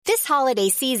holiday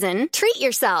season, treat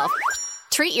yourself.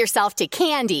 Treat yourself to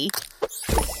candy.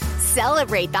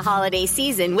 Celebrate the holiday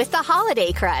season with the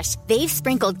Holiday Crush. They've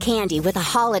sprinkled candy with a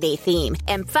holiday theme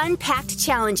and fun-packed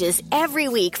challenges every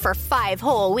week for 5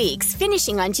 whole weeks,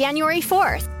 finishing on January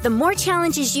 4th. The more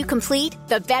challenges you complete,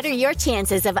 the better your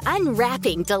chances of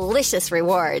unwrapping delicious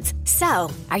rewards. So,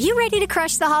 are you ready to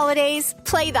crush the holidays?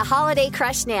 Play the Holiday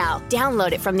Crush now.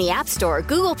 Download it from the App Store,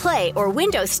 Google Play, or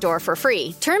Windows Store for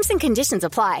free. Terms and conditions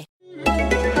apply.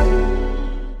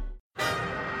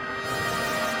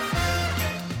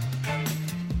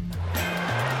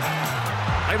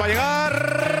 Ahí va a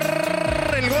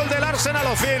llegar el gol del Arsenal.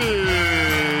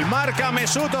 Ozil. Marca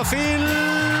Mesut Ozil.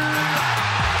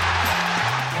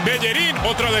 Bellerín,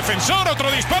 otro defensor, otro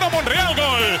disparo, Monreal,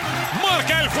 gol.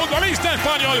 Marca el futbolista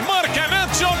español, marca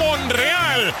Nacho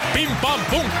Monreal. Pim, pam,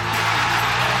 pum.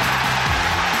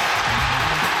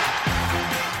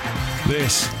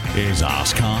 This is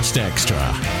Arsecast Extra.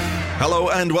 Hello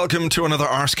and welcome to another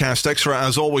Arsecast Extra,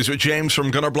 as always with James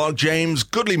from Gunnerblog. James,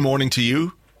 goodly morning to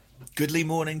you. Goodly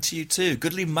morning to you too.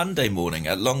 Goodly Monday morning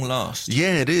at long last.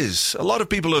 Yeah, it is. A lot of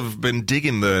people have been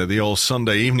digging the old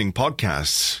Sunday evening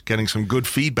podcasts, getting some good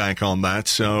feedback on that.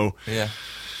 So,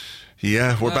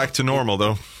 yeah, we're back to normal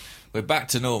though. We're back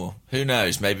to normal. Who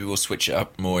knows? Maybe we'll switch it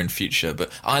up more in future.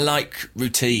 But I like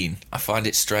routine. I find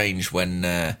it strange when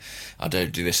I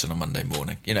don't do this on a Monday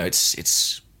morning. You know,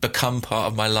 it's become part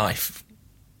of my life.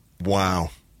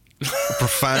 Wow.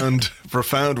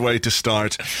 profound way to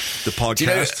start the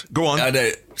podcast. Go on. I know.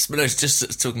 No,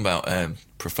 just talking about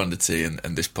profundity and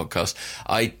this podcast.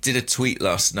 I did a tweet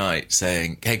last night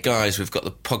saying, "Hey guys, we've got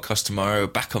the podcast tomorrow.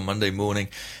 Back on Monday morning.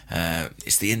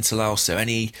 It's the Interlull. So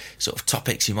any sort of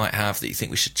topics you might have that you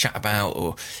think we should chat about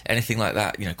or anything like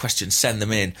that, you know, questions, send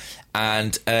them in."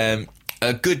 And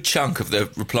a good chunk of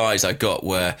the replies I got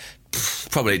were,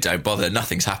 "Probably don't bother,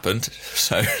 nothing's happened,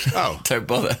 so don't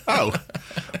bother." Oh,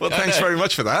 well, thanks very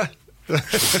much for that.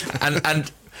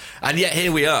 and yet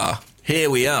here we are.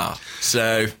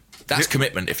 So that's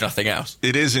commitment, if nothing else.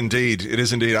 It is indeed.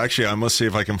 Actually, I must see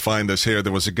if I can find this here.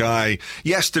 There was a guy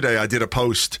yesterday. I did a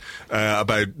post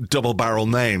about double barrel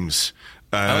names.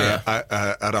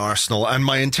 At Arsenal, and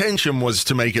my intention was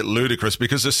to make it ludicrous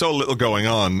because there's so little going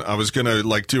on. I was going to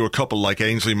do a couple like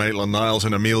Ainsley Maitland-Niles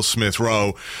and Emile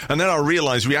Smith-Rowe, and then I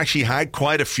realised we actually had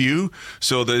quite a few.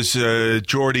 So there's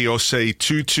Jordi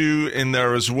Osei-Tutu in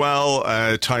there as well,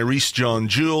 Tyrese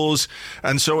John-Jules,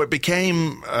 and so it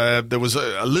became there was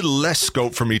a little less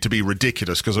scope for me to be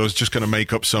ridiculous because I was just going to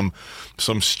make up some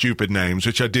stupid names,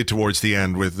 which I did towards the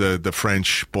end with the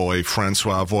French boy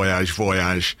Francois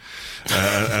Voyage.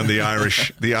 And the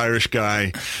Irish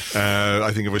guy,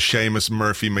 I think it was Seamus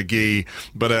Murphy McGee.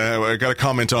 But I got a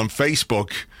comment on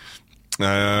Facebook.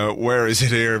 Where is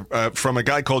it here? From a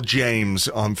guy called James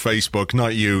on Facebook,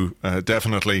 not you,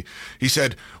 definitely. He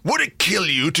said, "Would it kill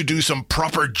you to do some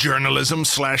proper journalism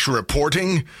 /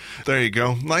 reporting?" There you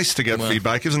go. Nice to get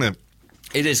feedback, isn't it?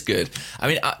 It is good. I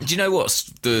mean, do you know what's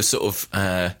the sort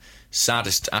of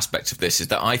saddest aspect of this is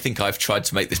that I think I've tried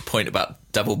to make this point about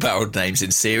double-barreled names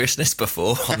in seriousness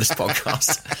before on this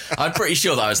podcast. I'm pretty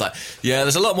sure that I was like, yeah,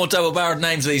 there's a lot more double-barreled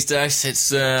names these days.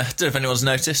 It's I don't know if anyone's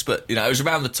noticed, but you know, it was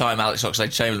around the time Alex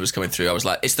Oxlade-Chamberlain was coming through. I was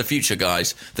like, it's the future,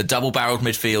 guys, the double-barreled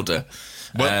midfielder.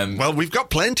 Well, we've got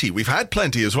plenty. We've had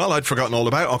plenty as well. I'd forgotten all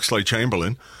about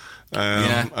Oxlade-Chamberlain.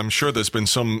 I'm sure there's been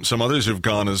some others who've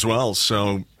gone as well.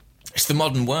 So. It's the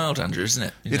modern world, Andrew, isn't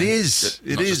it? It is.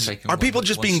 Are people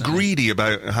just being greedy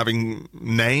about having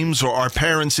names, or are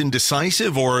parents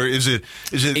indecisive, or is it?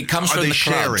 It comes from the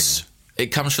sharing? clubs. It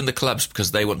comes from the clubs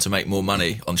because they want to make more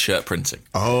money on shirt printing.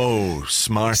 Oh,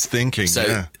 smart thinking.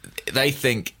 So they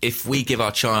think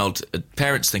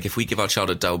parents think if we give our child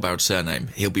a double-barreled surname,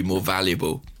 he'll be more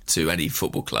valuable to any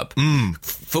football club.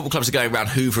 Football clubs are going around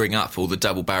hoovering up all the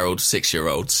double-barreled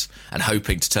 6-year-olds and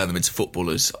hoping to turn them into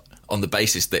footballers, on the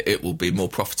basis that it will be more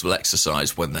profitable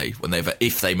exercise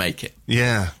if they make it.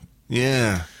 Yeah.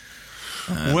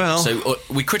 So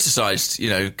we criticised,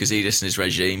 Gazidis and his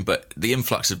regime, but the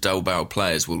influx of double-barreled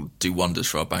players will do wonders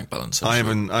for our bank balance.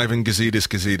 Ivan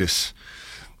Gazidis.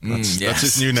 That's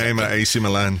his new name at AC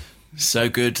Milan. So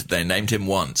good, they named him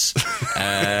once.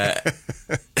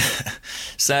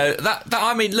 So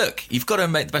I mean, look, you've got to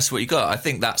make the best of what you got. I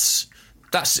think that's.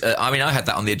 I had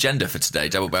that on the agenda for today,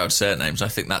 double-barreled surnames. I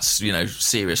think that's,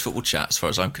 serious football chat as far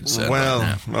as I'm concerned.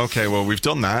 Well, okay, we've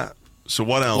done that. So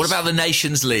what else? What about the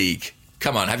Nations League?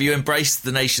 Come on, have you embraced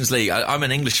the Nations League? I'm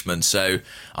an Englishman, so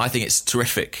I think it's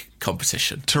terrific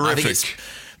competition. Terrific. I think it's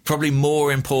probably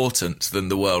more important than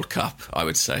the World Cup, I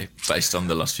would say, based on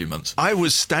the last few months. I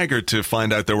was staggered to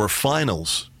find out there were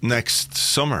finals next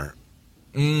summer.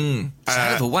 It's a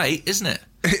hell of a weight, isn't it?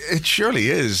 It surely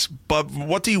is. But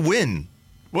what do you win?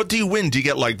 What do you win? Do you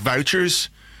get like vouchers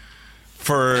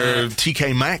for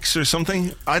TK Maxx or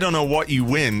something? I don't know what you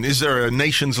win. Is there a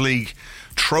Nations League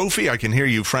trophy? I can hear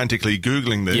you frantically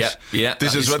Googling this. Yeah.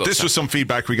 This was some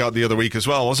feedback we got the other week as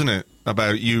well, wasn't it?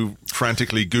 About you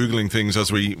frantically Googling things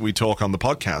as we talk on the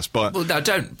podcast. But well, no,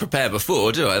 don't prepare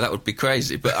before, do I? That would be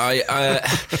crazy. But but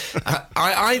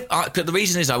the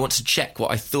reason is I want to check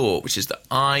what I thought, which is that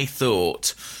I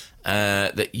thought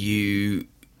that you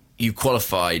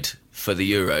qualified for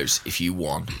the Euros if you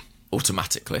won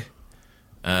automatically.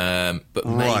 But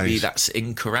maybe that's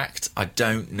incorrect. I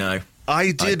don't know.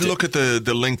 I did look at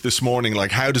the link this morning,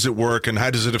 like how does it work and how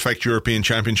does it affect European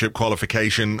Championship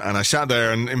qualification? And I sat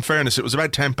there, and in fairness, it was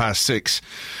about 6:10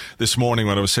 this morning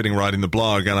when I was sitting writing the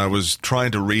blog, and I was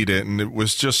trying to read it, and it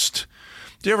was just,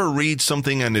 do you ever read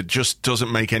something and it just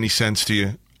doesn't make any sense to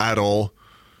you at all?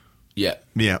 Yeah.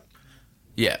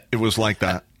 It was like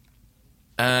that.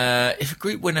 If a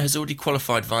group winner has already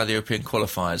qualified via the European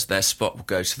qualifiers, their spot will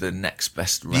go to the next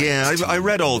best ranked. Yeah, I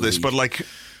read all this, but like,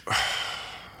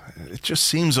 it just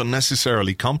seems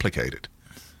unnecessarily complicated.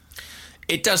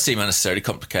 It does seem unnecessarily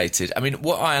complicated. I mean,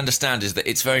 what I understand is that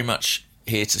it's very much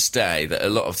here to stay, that a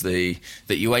lot of that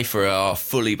UEFA are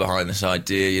fully behind this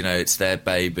idea, you know, it's their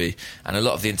baby, and a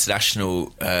lot of the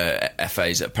international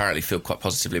FAs apparently feel quite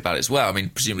positively about it as well. I mean,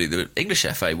 presumably the English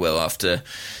FA will after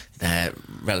their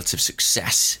relative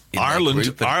success in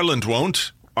Ireland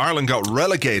won't. Ireland got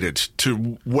relegated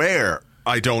to where?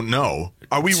 I don't know.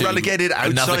 Are we relegated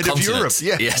outside of Europe?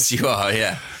 Yes, you are,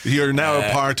 yeah. You're now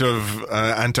a part of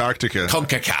Antarctica.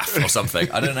 CONCACAF or something.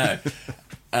 I don't know.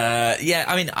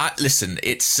 I mean, listen,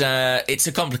 it's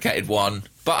a complicated one,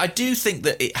 but I do think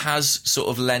that it has sort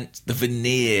of lent the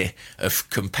veneer of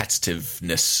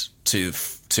competitiveness to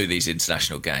these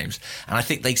international games, and I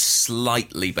think they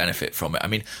slightly benefit from it. I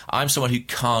mean, I'm someone who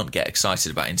can't get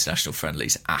excited about international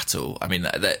friendlies at all. I mean,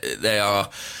 they are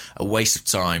a waste of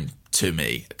time to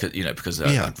me, you know, because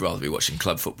I'd rather be watching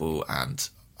club football and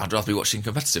I'd rather be watching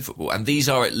competitive football, and these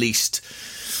are at least,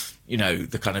 you know,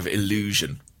 the kind of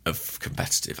illusion of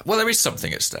competitive. Well, there is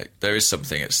something at stake. There is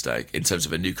something at stake in terms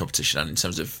of a new competition, and in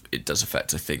terms of it does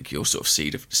affect, I think, your sort of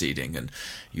seeding and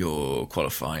your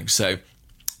qualifying. So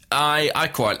I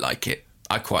quite like it.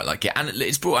 And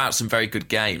it's brought out some very good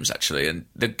games, actually. And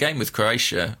the game with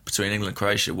Croatia, between England and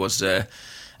Croatia, was a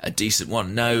decent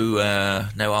one. No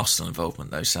Arsenal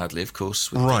involvement, though, sadly, of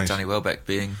course, with Danny Welbeck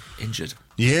being injured.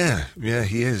 Yeah,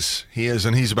 he is.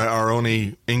 And he's about our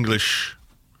only English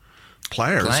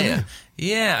player, isn't he?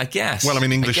 Yeah, I guess. Well, I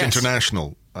mean, English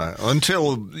international.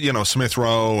 Until, you know, Smith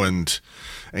Rowe and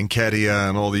Nketiah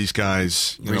and all these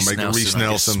guys, you know, make Reece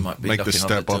Nelson make the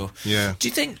step up. Yeah. Do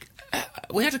you think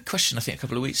we had a question, I think, a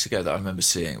couple of weeks ago that I remember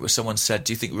seeing, where someone said,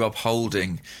 "Do you think Rob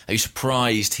Holding? Are you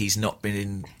surprised he's not been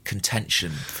in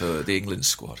contention for the England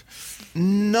squad?"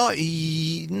 Not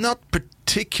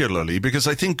particularly, because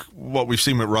I think what we've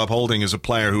seen with Rob Holding is a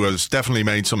player who has definitely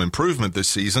made some improvement this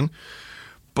season,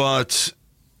 but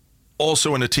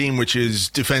also in a team which is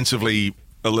defensively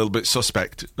a little bit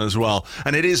suspect as well.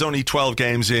 And it is only 12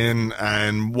 games in,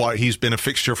 and he's been a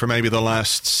fixture for maybe the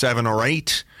last 7 or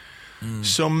 8.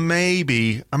 So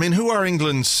maybe, I mean, who are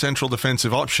England's central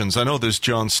defensive options? I know there's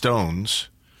John Stones.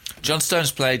 John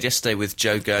Stones played yesterday with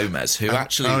Joe Gomez, who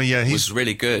actually was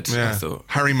really good, I thought.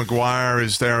 Harry Maguire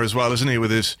is there as well, isn't he,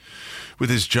 with his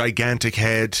gigantic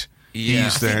head? Yeah,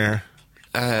 he's there.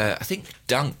 I think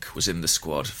Dunk was in the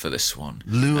squad for this one.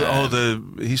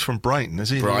 He's from Brighton, is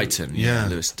he? Brighton, yeah,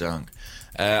 Lewis Dunk.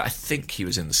 I think he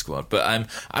was in the squad. But,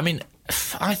 I mean,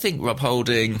 I think Rob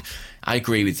Holding, I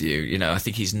agree with you. You know, I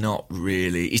think he's not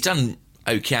really... He's done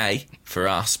okay for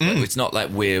us, but it's not like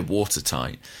we're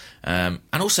watertight. And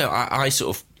also, I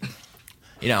sort of...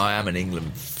 You know, I am an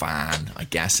England fan, I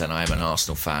guess, and I am an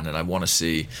Arsenal fan, and I want to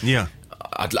see... Yeah.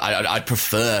 I'd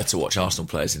prefer to watch Arsenal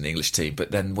players in the English team,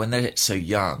 but then when they're so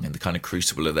young in the kind of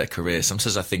crucible of their career,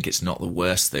 sometimes I think it's not the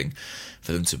worst thing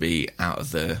for them to be out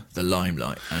of the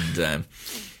limelight. And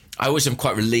I always am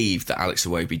quite relieved that Alex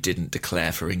Iwobi didn't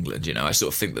declare for England. You know, I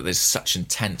sort of think that there's such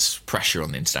intense pressure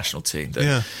on the international team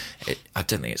that I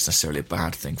don't think it's necessarily a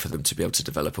bad thing for them to be able to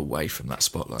develop away from that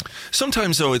spotlight.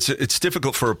 Sometimes, though, it's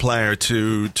difficult for a player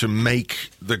to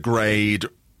make the grade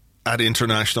at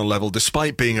international level,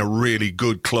 despite being a really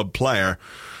good club player.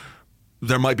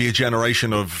 There might be a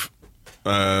generation of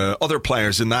other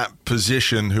players in that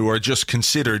position who are just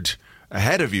considered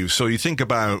ahead of you. So you think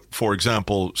about, for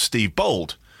example, Steve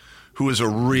Bold, who is a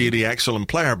really excellent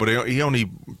player, but he only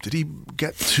did he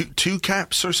get two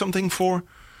caps or something for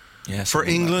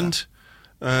England?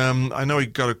 I know he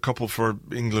got a couple for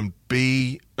England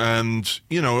B, and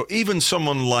even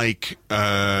someone like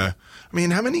how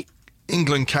many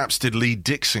England caps did Lee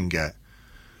Dixon get?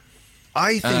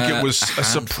 I think it was a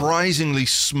surprisingly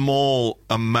small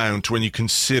amount when you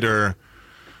consider.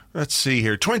 Let's see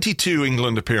here, 22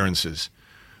 England appearances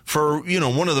for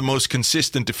one of the most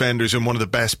consistent defenders and one of the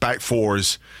best back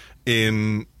fours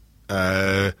in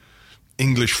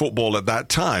English football at that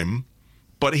time.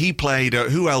 But he played.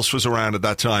 Who else was around at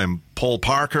that time? Paul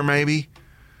Parker, maybe.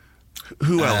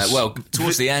 Who else? Well,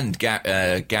 towards the end,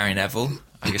 Gary Neville,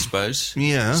 I suppose.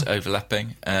 Yeah, it's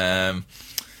overlapping. We're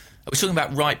talking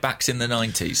about right backs in the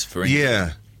 90s for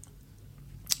England.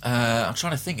 Yeah. I'm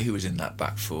trying to think who was in that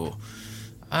back four.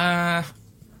 Paul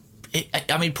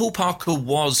Parker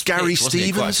was Gary picked,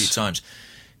 Stevens quite a few times.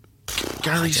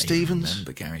 Gary Stevens.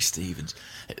 Remember Gary Stevens?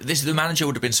 The manager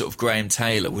would have been sort of Graham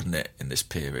Taylor, wouldn't it, in this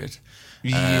period?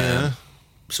 Yeah,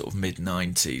 sort of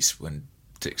mid-90s when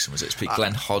Dixon was at his peak.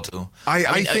 Glenn Hoddle.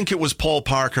 I think it was Paul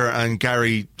Parker and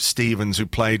Gary Stevens who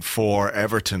played for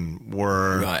Everton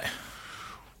were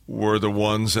the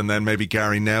ones, and then maybe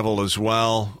Gary Neville as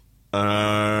well.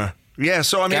 So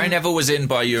Gary Neville was in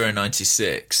by Euro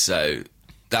 96, so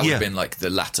that would have been like the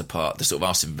latter part, the sort of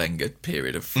Arsene Wenger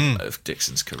period of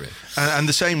Dixon's career. And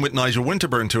the same with Nigel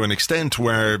Winterburn to an extent,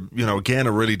 where, again,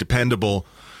 a really dependable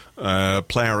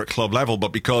player at club level,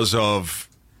 but because of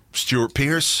Stuart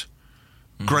Pearce,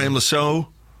 Graham Lasso,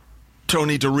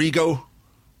 Tony DiRigo.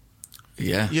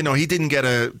 Yeah. He didn't get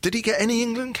did he get any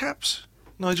England caps,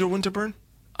 Nigel Winterburn?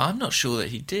 I'm not sure that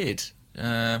he did.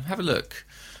 Have a look.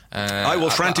 I will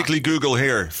frantically Google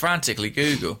here. Frantically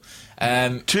Google.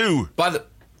 Two.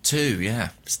 Two, yeah.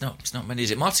 It's not many, is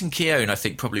it? Martin Keown, I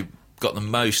think, probably got the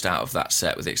most out of that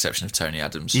set, with the exception of Tony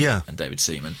Adams and David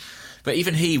Seaman. But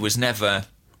even he was never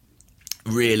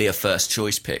really a first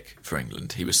choice pick for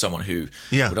England. He was someone who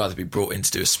would either be brought in to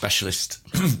do a specialist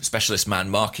man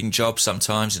marking job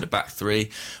sometimes in a back three,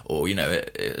 or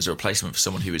as a replacement for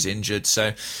someone who was injured.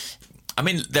 So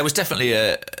there was definitely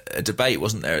a debate,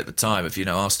 wasn't there, at the time of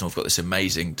Arsenal have got this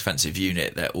amazing defensive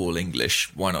unit, they're all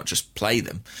English, why not just play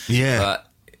them? But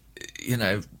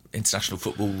international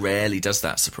football rarely does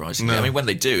that, surprisingly. No. When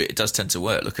they do, it does tend to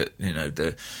work. Look at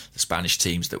the Spanish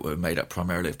teams that were made up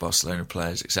primarily of Barcelona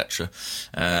players, etc.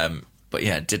 But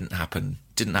it didn't happen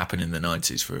in the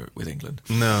 90s with England.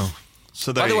 No.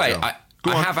 So by the way, I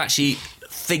have actually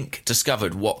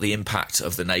discovered what the impact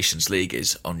of the Nations League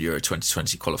is on Euro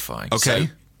 2020 qualifying. Okay.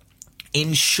 So,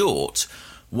 in short,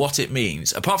 what it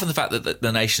means, apart from the fact that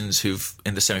the nations who've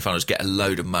in the semi-finals get a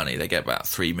load of money, they get about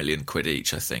 £3 million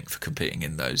each, I think, for competing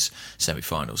in those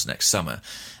semi-finals next summer.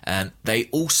 And they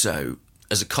also,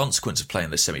 as a consequence of playing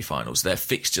the semi-finals, their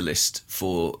fixture list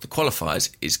for the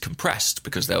qualifiers is compressed,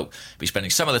 because they'll be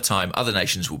spending some of the time, other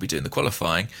nations will be doing the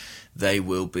qualifying, they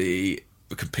will be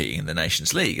competing in the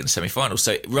Nations League in the semi-finals.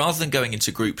 So rather than going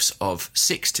into groups of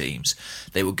 6 teams,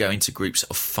 they will go into groups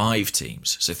of 5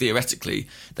 teams. So theoretically,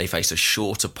 they face a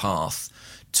shorter path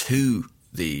to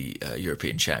the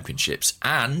European Championships.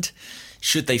 And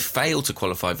should they fail to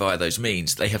qualify via those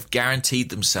means, they have guaranteed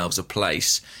themselves a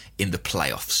place in the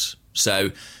playoffs.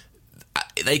 So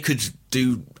they could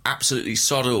do absolutely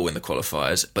sod all in the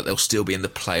qualifiers, but they'll still be in the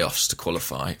playoffs to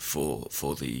qualify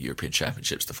for the European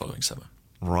Championships the following summer.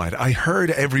 Right. I heard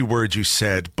every word you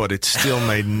said, but it still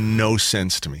made no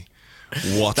sense to me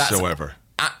whatsoever.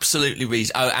 That's absolutely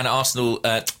reason. Oh, and Arsenal,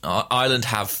 Ireland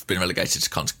have been relegated to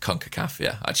CONCACAF.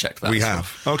 Yeah, I checked that. We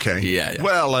have. Well. Okay. Yeah.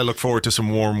 Well, I look forward to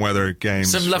some warm weather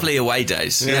games. Some lovely away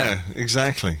days. Yeah,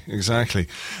 exactly.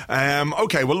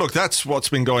 Okay, well, look, that's what's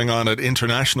been going on at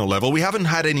international level. We haven't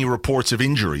had any reports of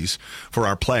injuries for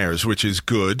our players, which is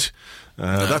good.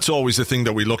 No. That's always the thing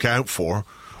that we look out for.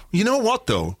 You know what,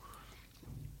 though?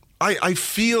 I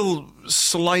feel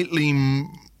slightly...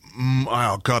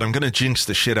 Oh, God, I'm going to jinx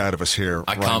the shit out of us here.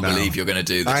 I can't believe you're going to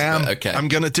do this. I am. Okay. I'm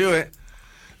going to do it.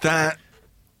 That,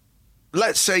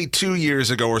 let's say 2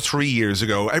 years ago or 3 years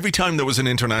ago, every time there was an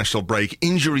international break,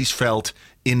 injuries felt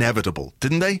inevitable,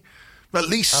 didn't they? At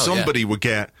least somebody would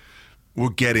get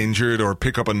injured or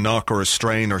pick up a knock or a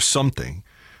strain or something.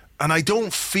 And I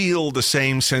don't feel the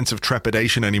same sense of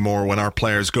trepidation anymore when our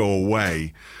players go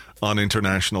away on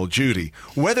international duty.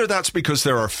 Whether that's because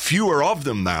there are fewer of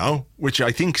them now, which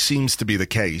I think seems to be the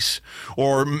case,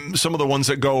 or some of the ones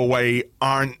that go away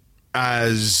aren't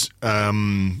as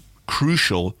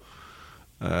crucial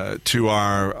to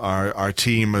our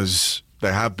team as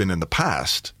they have been in the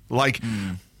past. Like,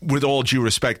 with all due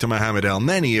respect to Mohamed El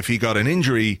Neni, if he got an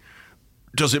injury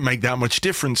does it make that much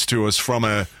difference to us from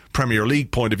a Premier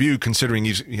League point of view, considering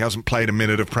he hasn't played a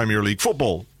minute of Premier League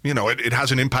football? You know, it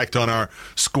has an impact on our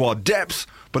squad depth,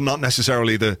 but not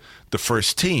necessarily the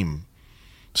first team.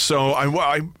 So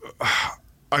I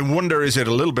wonder, is it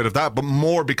a little bit of that, but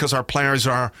more because our players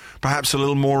are perhaps a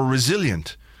little more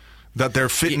resilient, that their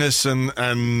fitness and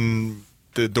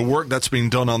the work that's been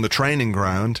done on the training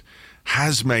ground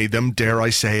has made them, dare I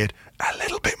say it, a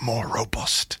little bit more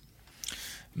robust.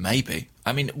 Maybe.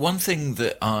 I mean, one thing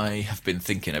that I have been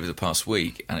thinking over the past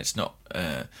week, and it's not,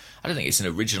 I don't think it's an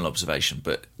original observation,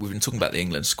 but we've been talking about the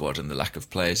England squad and the lack of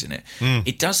players in it.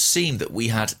 It does seem that we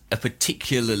had a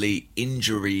particularly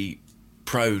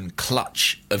injury-prone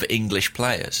clutch of English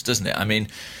players, doesn't it? I mean,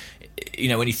 you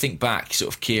know, when you think back,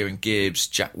 sort of Kieran Gibbs,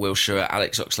 Jack Wilshere,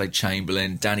 Alex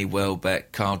Oxlade-Chamberlain, Danny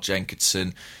Welbeck, Carl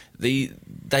Jenkinson,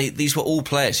 these were all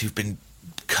players who've been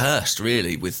cursed,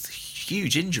 really, with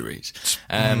huge injuries.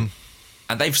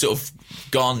 And they've sort of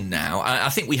gone now. I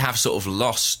think we have sort of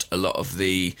lost a lot of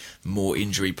the more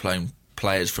injury-prone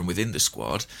players from within the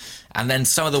squad. And then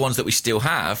some of the ones that we still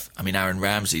have, I mean, Aaron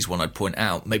Ramsey's one I'd point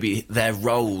out, maybe their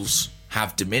roles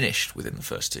have diminished within the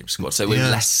first team squad. So with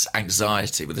less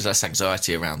anxiety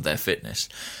around their fitness.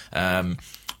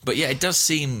 But yeah, it does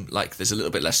seem like there's a little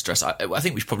bit less stress. I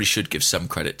think we probably should give some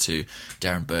credit to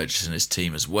Darren Burgess and his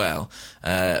team as well.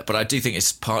 But I do think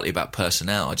it's partly about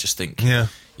personnel. I just think,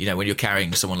 you know, when you're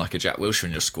carrying someone like a Jack Wilshere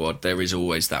in your squad, there is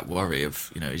always that worry of,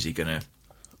 you know, is he going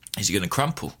to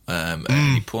crumple at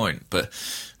any point? But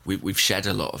we've shed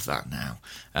a lot of that now.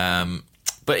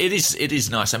 But it is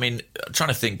nice. I mean, I'm trying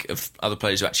to think of other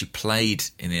players who actually played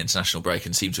in the international break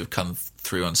and seem to have come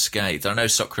through unscathed. I know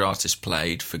Socrates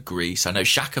played for Greece. I know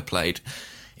Xhaka played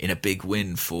in a big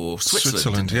win for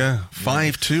Switzerland.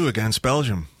 5-2 against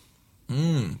Belgium.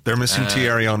 They're missing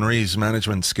Thierry Henry's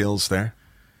management skills there.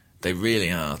 They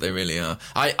really are.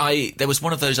 There was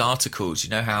one of those articles,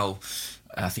 you know how,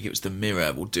 I think it was the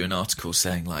Mirror, will do an article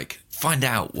saying, like, find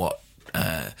out what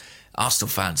Arsenal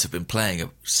fans have been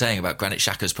saying about Granit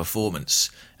Xhaka's performance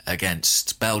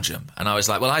against Belgium. And I was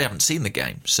like, well, I haven't seen the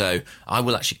game, so I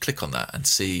will actually click on that and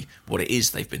see what it is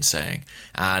they've been saying.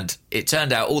 And it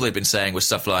turned out all they've been saying was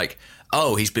stuff like,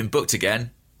 oh, he's been booked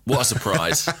again. What a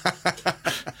surprise.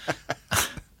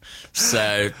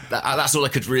 So that's all I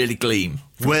could really glean.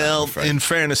 Well, in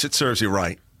fairness, it serves you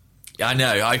right. I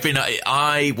know.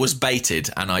 I was baited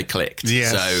and I clicked.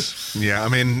 Yes. So, yeah, I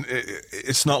mean,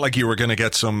 it's not like you were going to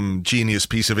get some genius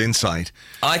piece of insight.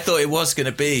 I thought it was going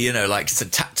to be, you know, like it's a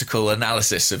tactical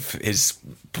analysis of his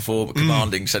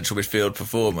commanding central midfield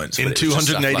performance. In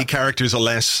 280 characters or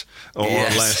less,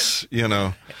 you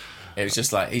know. It was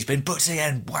just like, he's been booked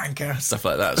again, wanker, stuff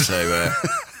like that. So...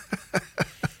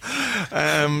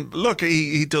 look,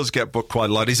 he does get booked quite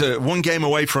a lot. He's one game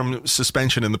away from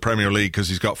suspension in the Premier League because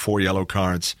he's got 4 yellow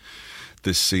cards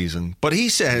this season. But he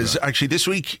says, actually this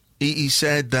week, he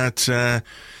said that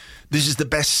this is the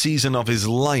best season of his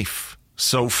life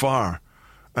so far.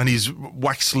 And he's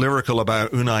waxed lyrical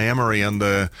about Unai Emery and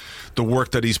the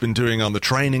work that he's been doing on the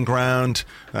training ground.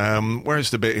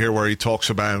 Where's the bit here where he talks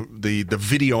about the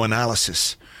video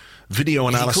analysis? Video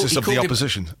analysis of the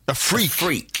opposition. A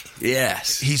freak.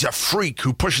 Yes. He's a freak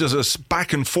who pushes us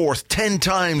back and forth 10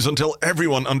 times until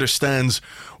everyone understands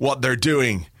what they're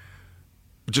doing.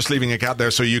 Just leaving a gap there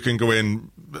so you can go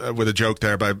in with a joke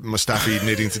there about Mustafi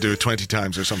needing to do it 20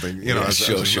 times or something. You know,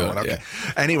 sure. Okay.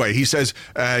 Yeah. Anyway, he says,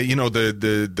 you know,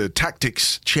 the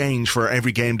tactics change for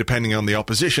every game depending on the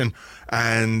opposition.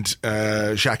 And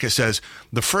Xhaka says,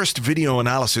 the first video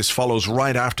analysis follows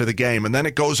right after the game. And then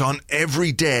it goes on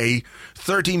every day,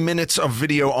 30 minutes of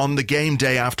video on the game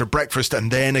day after breakfast.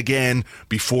 And then again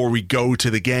before we go to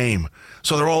the game.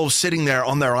 So they're all sitting there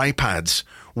on their iPads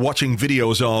watching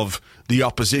videos of the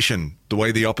opposition, the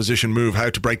way the opposition move, how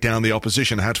to break down the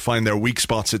opposition, how to find their weak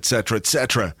spots, etc.,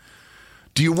 etc.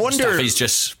 Do you wonder... He's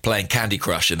just playing Candy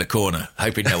Crush in the corner,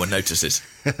 hoping no one notices.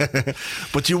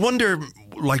 But do you wonder,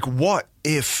 like, what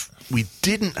if we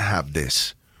didn't have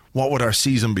this? What would our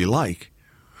season be like?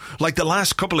 Like, the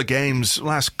last couple of games,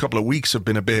 last couple of weeks have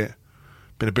been a bit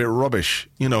rubbish.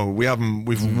 You know,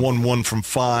 we've won 1 from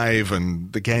 5,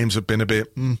 and the games have been a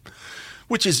bit...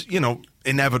 which is, you know,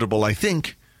 inevitable, I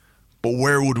think. But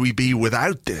where would we be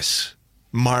without this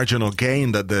marginal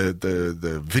gain that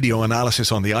the video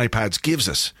analysis on the iPads gives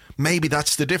us? Maybe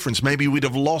that's the difference. Maybe we'd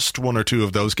have lost 1 or 2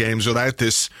 of those games without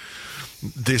this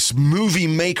movie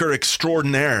maker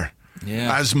extraordinaire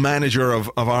as manager of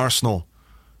Arsenal.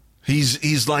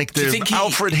 He's like the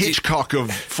Alfred Hitchcock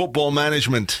of football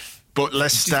management, but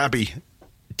less stabby.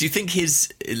 Do you think his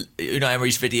Unai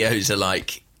Emery's videos are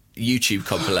like YouTube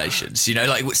compilations, you know,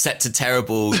 like set to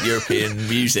terrible European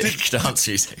music, dance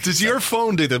music. Does your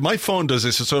phone do that? My phone does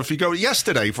this. So if you go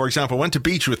yesterday, for example, went to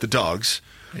beach with the dogs.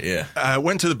 Yeah.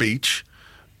 Went to the beach,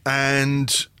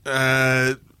 and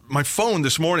my phone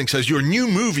this morning says your new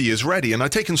movie is ready, and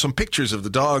I've taken some pictures of the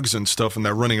dogs and stuff, and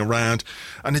they're running around,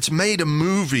 and it's made a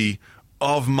movie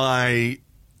of my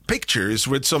pictures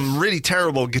with some really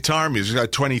terrible guitar music,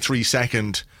 like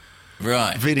 23-second.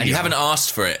 Right. Video. And you haven't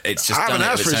asked for it. It's just I haven't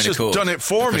asked for it. It's just done it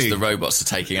for me. Because the robots are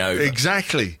taking over.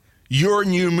 Exactly. Your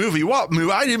new movie. What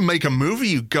movie? I didn't make a movie,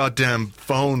 you goddamn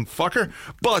phone fucker.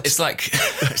 But it's like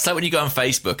when you go on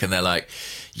Facebook and they're like,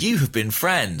 you have been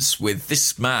friends with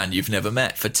this man you've never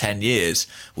met for 10 years.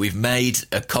 We've made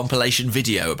a compilation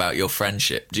video about your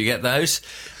friendship. Do you get those?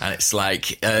 And it's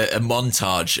like a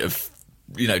montage of,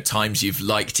 you know, times you've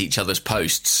liked each other's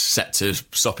posts set to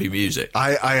soppy music.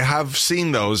 I have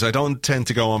seen those. I don't tend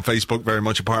to go on Facebook very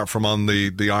much, apart from on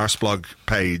the Arseblog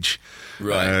page,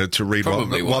 right? To read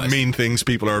what mean things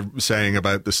people are saying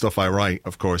about the stuff I write,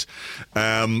 of course.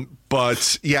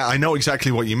 But yeah, I know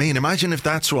exactly what you mean. Imagine if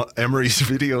that's what Emery's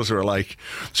videos are like.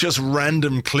 Just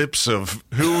random clips of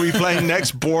who are we playing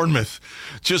next, Bournemouth.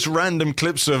 Just random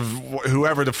clips of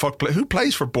whoever the fuck who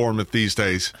plays for Bournemouth these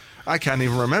days. I can't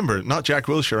even remember. Not Jack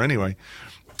Wilshere, anyway.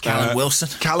 Callum Wilson.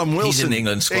 Callum Wilson. He's in the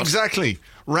England squad. Exactly.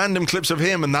 Random clips of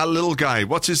him and that little guy.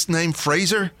 What's his name?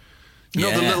 Fraser? You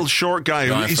know, the little short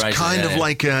guy. He's kind of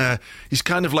like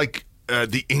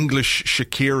the English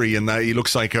Shaqiri in that he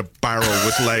looks like a barrel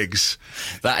with legs.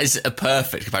 That is a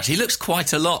perfect comparison. He looks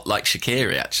quite a lot like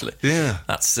Shaqiri, actually. Yeah.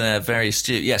 That's very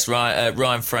astute. Yes,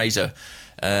 Ryan Fraser,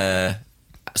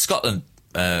 Scotland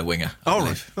winger. Oh,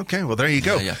 right. Okay, well, there you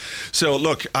go. Yeah. So,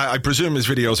 look, I presume his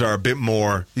videos are a bit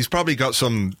more... He's probably got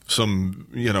some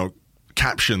you know,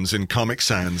 captions in Comic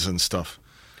Sans and stuff.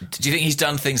 Do you think he's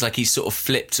done things like he's sort of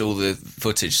flipped all the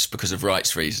footage because of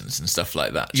rights reasons and stuff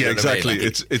like that? Yeah, exactly. I mean?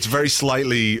 Like it's very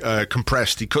slightly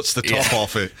compressed. He cuts the top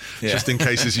off it just in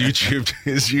case his YouTube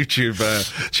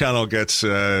channel gets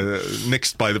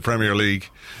nixed by the Premier League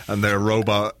and their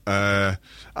robot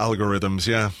algorithms.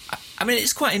 Yeah, I mean,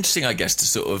 it's quite interesting, I guess, to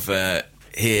sort of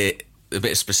hear a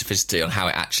bit of specificity on how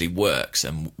it actually works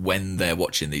and when they're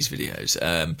watching these videos.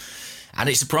 And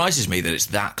it surprises me that it's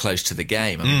that close to the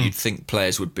game. I mean, you'd think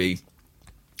players would be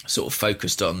sort of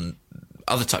focused on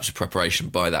other types of preparation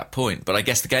by that point. But I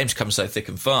guess the game's come so thick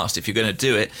and fast. If you're going to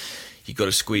do it, you've got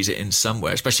to squeeze it in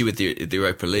somewhere, especially with the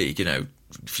Europa League. You know,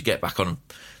 if you get back on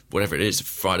whatever it is,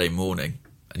 Friday morning,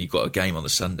 and you've got a game on the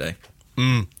Sunday,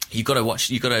 you've got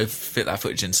to fit that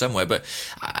footage in somewhere. But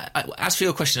as for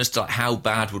your question as to like, how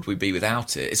bad would we be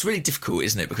without it, it's really difficult,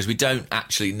 isn't it? Because we don't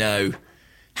actually know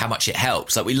how much it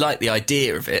helps. Like, we like the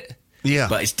idea of it,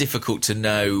 but it's difficult to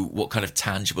know what kind of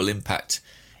tangible impact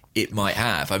it might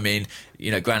have. I mean,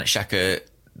 you know, Granit Xhaka,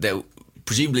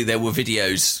 presumably there were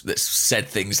videos that said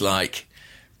things like,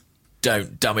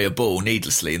 don't dummy a ball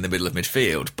needlessly in the middle of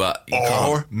midfield, but you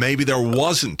can't. Maybe there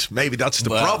wasn't. Maybe that's the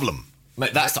problem.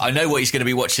 I know what he's going to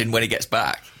be watching when he gets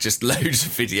back. Just loads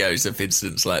of videos of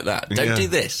incidents like that. Don't do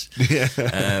this. Yeah.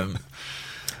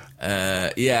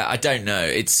 I don't know.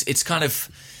 It's kind of...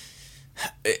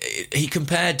 Xhaka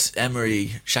compared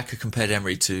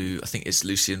Emery to, I think it's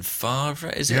Lucien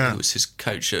Favre, is it? Who was his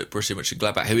coach at Borussia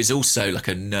Mönchengladbach, who is also like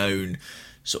a known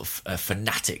sort of a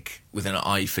fanatic with an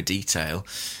eye for detail.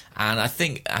 And I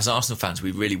think as Arsenal fans, we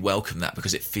really welcome that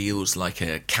because it feels like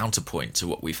a counterpoint to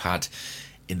what we've had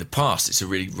in the past. It's a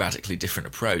really radically different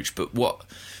approach. But what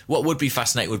would be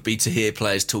fascinating would be to hear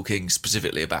players talking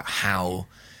specifically about how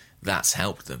that's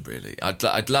helped them, really.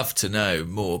 I'd love to know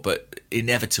more, but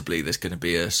inevitably there's going to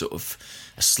be a sort of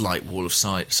a slight wall of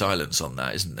silence on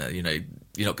that, isn't there? You know,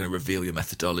 you're not going to reveal your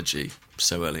methodology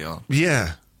so early on.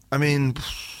 Yeah. I mean,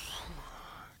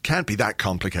 can't be that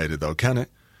complicated, though, can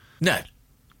it? No.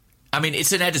 I mean,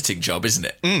 it's an editing job, isn't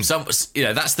it?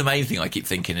 That's the main thing I keep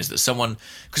thinking is that someone...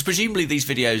 Because presumably these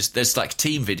videos, there's like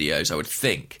team videos, I would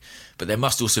think, but there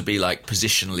must also be like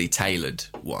positionally tailored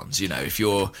ones. You know, if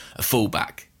you're a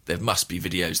fullback, there must be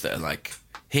videos that are like,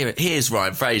 here's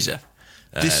Ryan Fraser.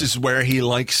 This is where he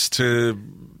likes to...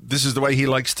 This is the way he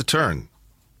likes to turn.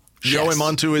 Show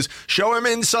him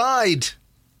inside.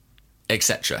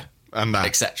 Etc. And that.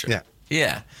 Etc.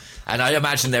 Yeah. And I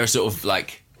imagine there are sort of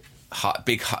like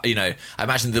big, you know, I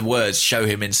imagine the words "show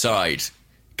him inside"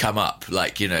 come up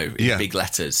like, you know, in big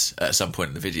letters at some point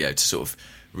in the video to sort of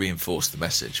reinforce the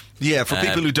message. Yeah, for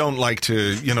people who don't like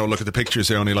to, you know, look at the pictures,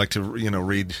 they only like to, you know,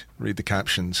 read the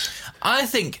captions. I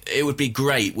think it would be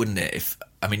great, wouldn't it?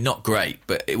 Not great,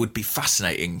 but it would be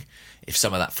fascinating if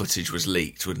some of that footage was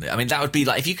leaked, wouldn't it? I mean, that would be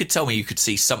like, if you could tell me you could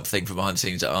see something from behind the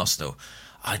scenes at Arsenal,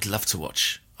 I'd love to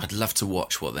watch I'd love to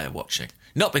watch what they're watching.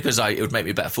 Not because it would make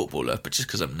me a better footballer, but just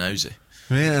because I'm nosy.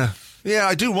 Yeah,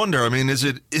 I do wonder. I mean, is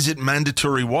it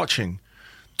mandatory watching?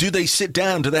 Do they sit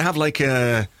down? Do they have like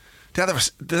do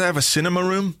they have a cinema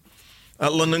room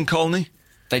at London Colney?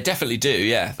 They definitely do.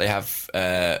 Yeah, they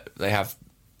have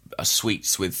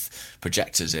suites with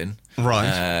projectors in,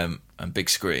 right, and big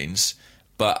screens.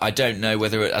 But I don't know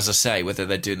whether, as I say, whether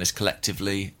they're doing this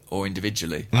collectively or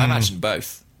individually. I imagine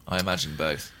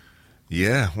both.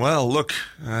 Yeah, well, look,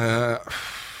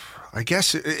 I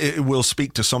guess it will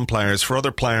speak to some players. For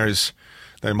other players,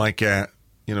 they might get,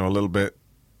 a little bit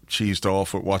cheesed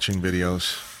off with watching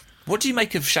videos. What do you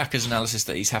make of Xhaka's analysis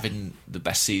that he's having the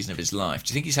best season of his life?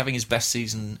 Do you think he's having his best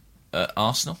season at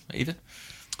Arsenal, even?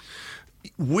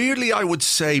 Weirdly, I would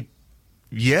say,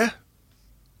 yeah.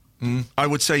 I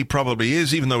would say he probably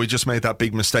is, even though he just made that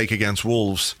big mistake against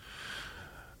Wolves.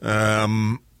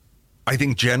 I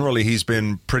think generally he's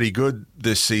been pretty good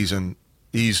this season.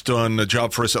 He's done a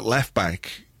job for us at left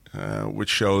back, which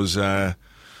shows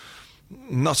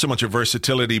not so much a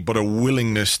versatility, but a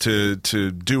willingness to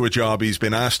do a job he's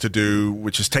been asked to do,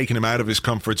 which has taken him out of his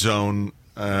comfort zone.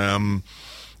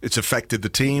 It's affected the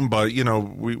team, but,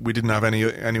 we didn't have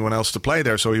anyone else to play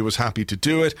there, so he was happy to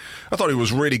do it. I thought he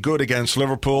was really good against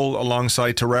Liverpool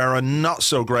alongside Torreira. Not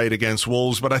so great against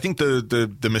Wolves, but I think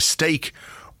the mistake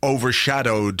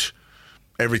overshadowed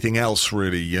everything else,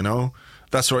 really,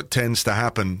 That's what tends to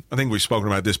happen. I think we've spoken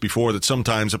about this before, that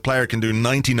sometimes a player can do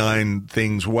 99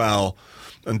 things well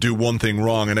and do one thing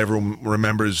wrong, and everyone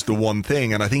remembers the one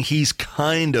thing. And I think he's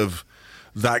kind of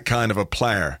that kind of a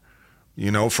player.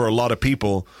 For a lot of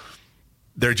people,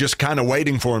 they're just kind of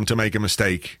waiting for him to make a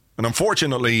mistake. And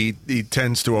unfortunately, he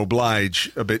tends to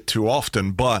oblige a bit too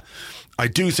often. But I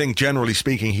do think, generally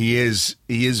speaking, he is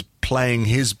playing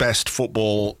his best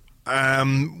football,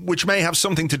 which may have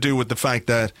something to do with the fact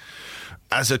that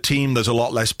as a team, there's a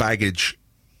lot less baggage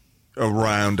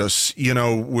around us.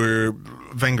 Where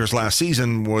Wenger's last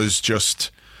season was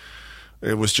just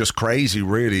crazy,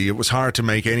 really. It was hard to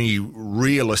make any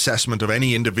real assessment of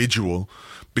any individual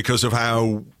because of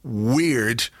how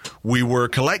weird we were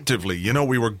collectively.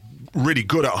 We were really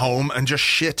good at home and just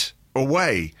shit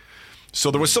away. So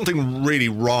there was something really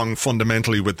wrong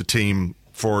fundamentally with the team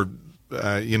for,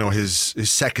 his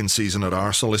second season at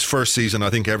Arsenal. His first season, I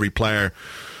think every player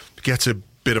gets a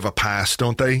bit of a pass,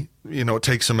 don't they? It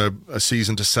takes him a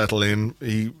season to settle in.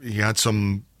 He had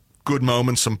some good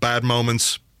moments, some bad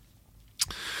moments.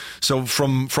 So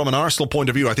from an Arsenal point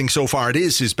of view, I think so far it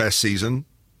is his best season,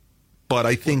 but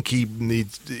I think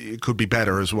it could be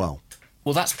better as well.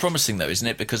 Well, that's promising though, isn't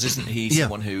it? Because isn't he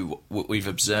someone who we've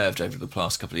observed over the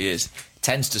past couple of years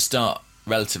tends to start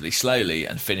relatively slowly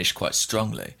and finish quite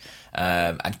strongly.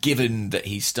 And given that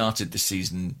he started the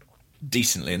season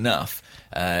decently enough,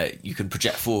 you can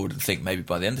project forward and think maybe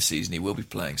by the end of the season he will be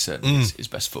playing certainly his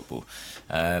best football.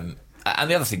 And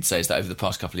the other thing to say is that over the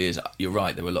past couple of years, you're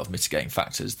right, there were a lot of mitigating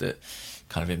factors that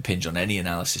kind of impinge on any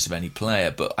analysis of any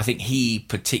player. But I think he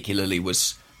particularly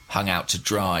was hung out to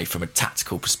dry from a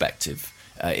tactical perspective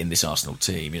in this Arsenal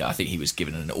team. I think he was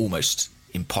given an almost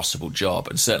impossible job,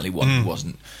 and certainly one he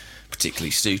wasn't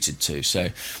particularly suited to. So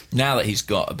now that he's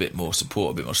got a bit more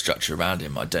support, a bit more structure around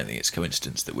him, I don't think it's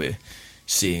coincidence that we're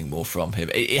seeing more from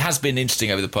him. It has been interesting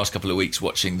over the past couple of weeks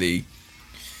watching the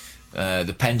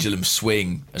pendulum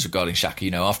swing as regarding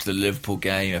Xhaka. After the Liverpool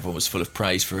game, everyone was full of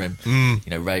praise for him,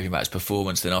 raving about his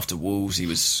performance. Then after Wolves, he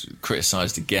was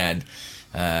criticised again.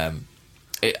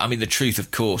 The truth,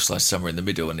 of course, lies somewhere in the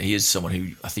middle, and he is someone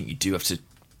who I think you do have to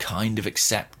kind of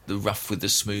accept the rough with the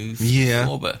smooth.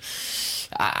 Yeah. But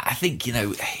I think,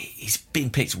 he's being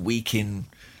picked week in,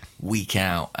 week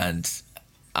out, and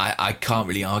I can't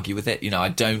really argue with it.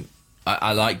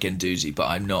 I like Guendouzi, but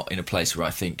I'm not in a place where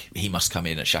I think he must come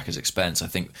in at Xhaka's expense. I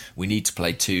think we need to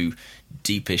play two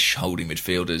deepish holding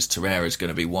midfielders. Torreira's going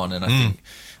to be one, and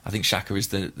I think Xhaka is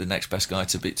the next best guy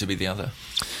to be the other.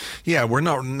 Yeah, we're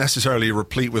not necessarily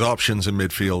replete with options in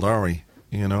midfield, are we?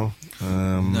 No.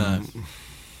 No,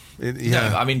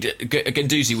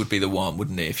 Guendouzi would be the one,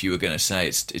 wouldn't he? If you were going to say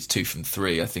it's 2 from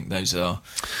 3, I think those are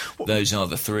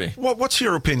the three. What's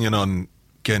your opinion on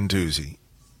Guendouzi?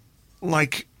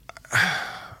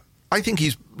 I think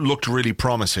he's looked really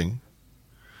promising,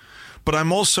 but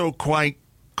I'm also quite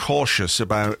cautious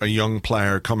about a young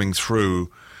player coming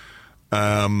through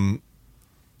and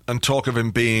talk of him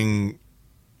being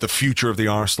the future of the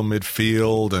Arsenal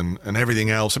midfield and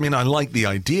everything else. I like the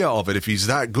idea of it. If he's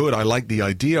that good, I like the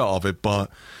idea of it,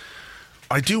 but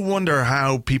I do wonder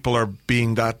how people are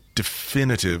being that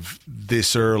definitive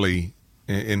this early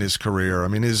in his career.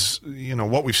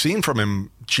 What we've seen from him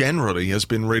generally has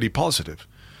been really positive.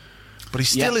 But he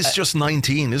still is just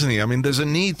 19, isn't he? I mean, there's a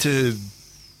need to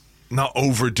not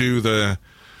overdo the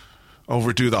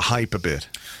hype a bit.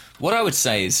 What I would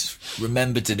say is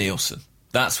remember Danielson.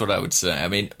 That's what I would say. I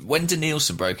mean, when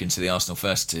Danielson broke into the Arsenal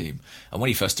first team and when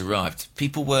he first arrived,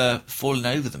 people were falling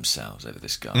over themselves over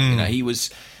this guy. You know, he was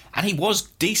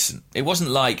decent. It wasn't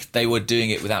like they were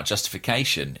doing it without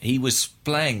justification. He was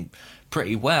playing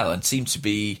pretty well and seemed to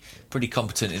be pretty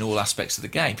competent in all aspects of the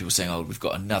game. People saying, "Oh, we've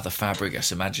got another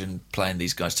Fabregas. Imagine playing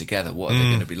these guys together. What are they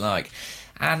going to be like?"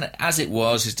 And as it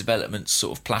was, his development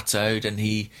sort of plateaued, and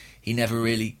he never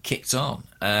really kicked on.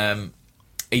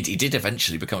 He did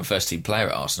eventually become a first-team player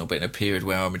at Arsenal, but in a period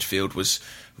where our midfield was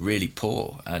really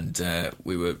poor and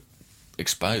we were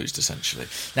exposed, essentially.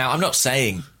 Now, I'm not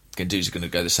saying Guendouzi's going to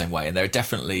go the same way, and there are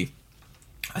definitely,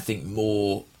 I think,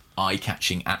 more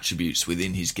eye-catching attributes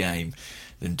within his game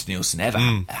than Danielson ever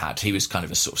had. He was kind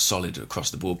of a sort of solid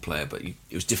across-the-board player, but it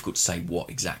was difficult to say what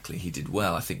exactly he did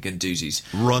well. I think Guendouzi's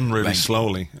run really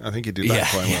slowly. I think he did that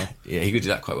quite well. Yeah, he could do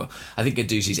that quite well. I think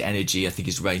Guendouzi's energy, I think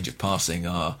his range of passing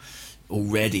are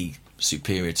already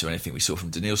superior to anything we saw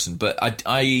from Danielson. But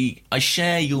I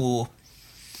share your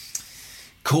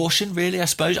caution, really, I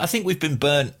suppose. I think we've been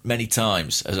burnt many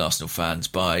times as Arsenal fans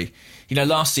by, you know,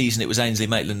 last season it was Ainsley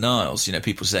Maitland-Niles, you know,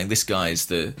 people saying this guy is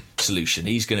the solution.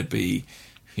 He's going to be,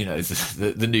 you know,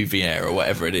 the new Vieira or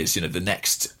whatever it is, you know, the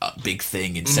next big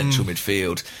thing in central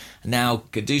midfield. Now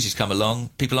Guendouzi's come along,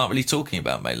 people aren't really talking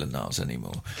about Maitland-Niles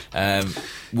anymore.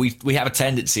 We have a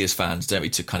tendency as fans, don't we,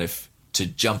 to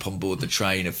jump on board the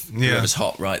train of whoever's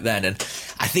hot right then. And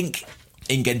I think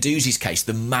in Guendouzi's case,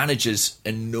 the manager's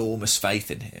enormous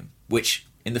faith in him, which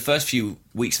in the first few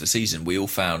weeks of the season we all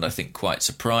found, I think, quite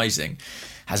surprising,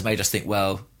 has made us think,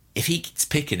 well, if he's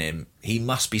picking him, he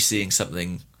must be seeing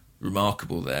something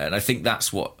remarkable there. And I think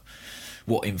that's what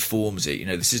informs it. You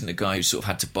know, this isn't a guy who sort of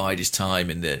had to bide his time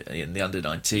in the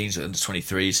under-19s or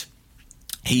under-23s.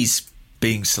 He's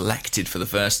being selected for the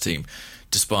first team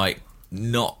despite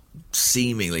not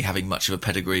seemingly having much of a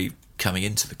pedigree coming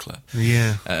into the club.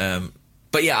 Yeah.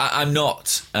 But yeah, I'm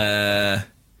not. I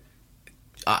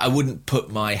wouldn't put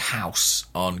my house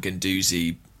on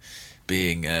Guendouzi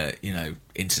being,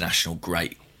 international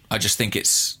great. I just think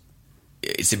it's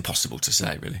impossible to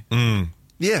say, really.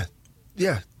 Yeah.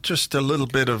 Just a little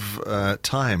bit of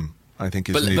time, I think,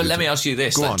 is needed. But let me ask you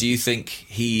this: do you think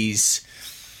he's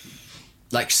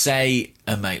like, say,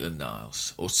 a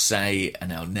Maitland-Niles or say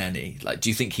an El Neni? Like, do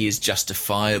you think he is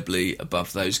justifiably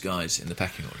above those guys in the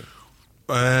pecking order?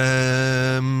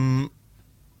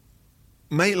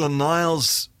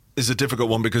 Maitland-Niles is a difficult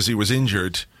one because he was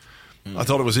injured. I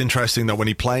thought it was interesting that when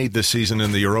he played this season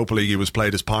in the Europa League, he was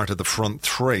played as part of the front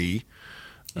three,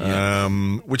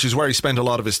 which is where he spent a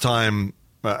lot of his time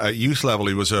at youth level.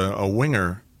 He was a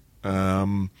winger.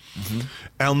 El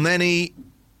Neni,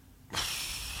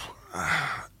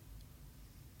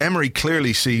 Emery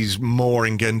clearly sees more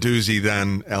in Guendouzi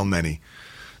than El Neni.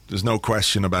 There's no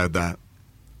question about that.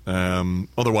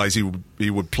 Otherwise, he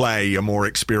would play a more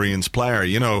experienced player.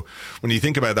 You know, when you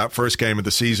think about that first game of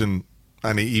the season,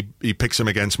 and he picks him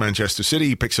against Manchester City,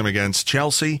 he picks him against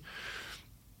Chelsea,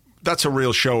 that's a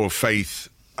real show of faith.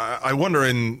 I wonder,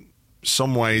 in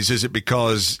some ways, is it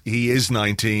because he is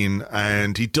 19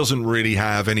 and he doesn't really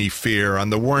have any fear,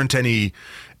 and there weren't any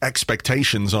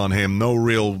expectations on him? No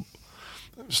real.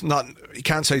 It's not. You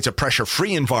can't say it's a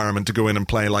pressure-free environment to go in and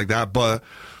play like that, but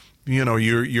you know,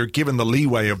 you're given the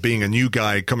leeway of being a new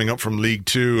guy coming up from League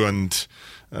Two, and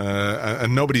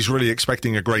nobody's really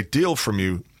expecting a great deal from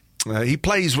you. He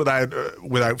plays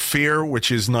without fear, which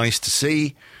is nice to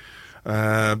see.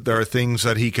 There are things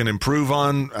that he can improve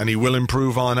on, and he will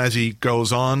improve on as he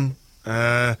goes on.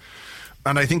 And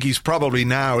I think he's probably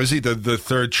now, is he the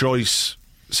third choice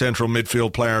central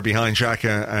midfield player behind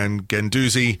Xhaka and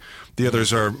Guendouzi. The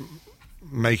others are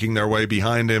making their way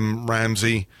behind him.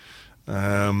 Ramsey,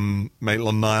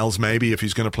 Maitland-Niles, maybe, if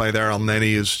he's going to play there. El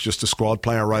Neni is just a squad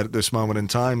player right at this moment in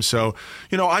time. So,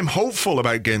 you know, I'm hopeful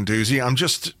about Guendouzi.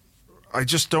 I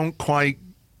just don't quite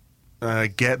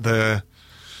get the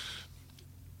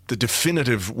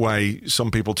definitive way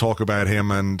some people talk about him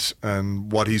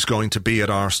and what he's going to be at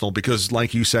Arsenal, because,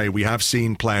 like you say, we have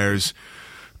seen players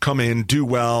come in, do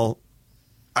well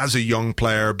as a young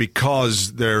player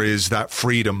because there is that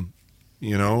freedom,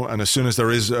 you know, and as soon as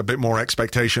there is a bit more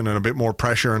expectation and a bit more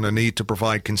pressure and a need to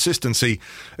provide consistency,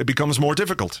 it becomes more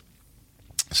difficult.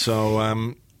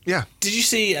 So, yeah. Did you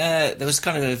see, there was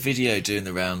kind of a video doing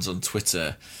the rounds on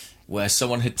Twitter where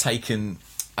someone had taken,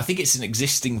 I think it's an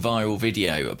existing viral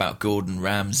video about Gordon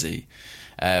Ramsay,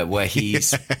 where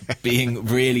he's being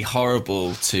really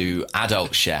horrible to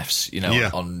adult chefs,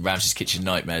 on Ramsay's Kitchen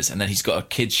Nightmares, and then he's got a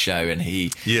kids show, and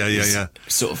he is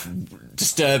sort of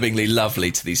disturbingly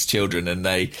lovely to these children, and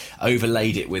they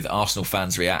overlaid it with Arsenal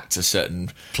fans react to certain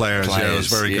players. Yeah, it was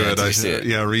very good. I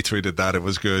retweeted that. It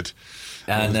was good.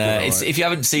 And if you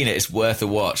haven't seen it, it's worth a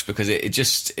watch, because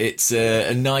it's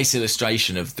a nice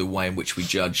illustration of the way in which we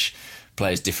judge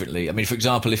players differently. I mean, for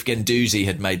example, if Guendouzi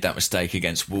had made that mistake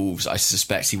against Wolves, I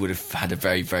suspect he would have had a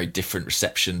very, very different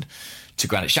reception to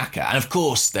Granit Xhaka. And of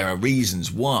course, there are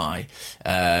reasons why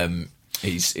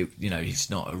he's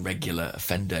not a regular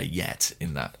offender yet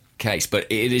in that case. But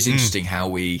it is interesting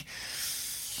how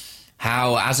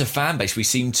as a fan base, we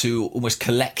seem to almost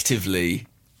collectively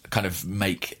kind of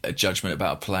make a judgment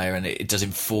about a player, and it does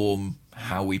inform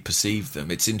how we perceive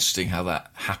them. It's interesting how that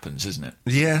happens, isn't it?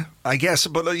 Yeah, I guess.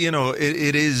 But,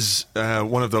 it is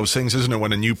one of those things, isn't it?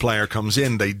 When a new player comes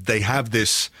in, they have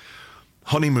this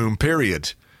honeymoon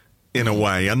period in a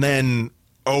way. And then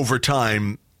over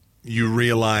time, you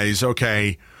realize,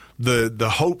 okay, the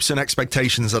hopes and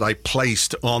expectations that I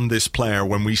placed on this player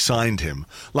when we signed him.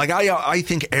 Like, I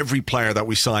think every player that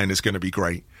we sign is going to be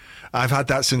great. I've had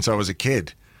that since I was a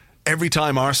kid. Every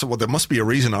time Arsenal, there must be a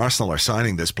reason Arsenal are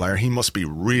signing this player. He must be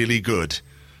really good.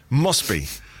 Must be.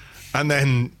 And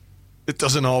then it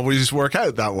doesn't always work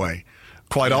out that way.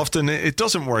 Quite often it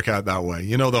doesn't work out that way.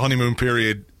 The honeymoon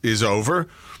period is over.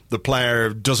 The player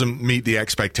doesn't meet the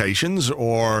expectations,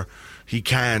 or he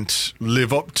can't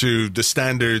live up to the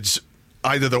standards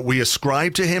either that we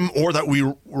ascribe to him or that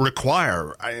we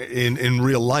require. In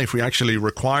real life, we actually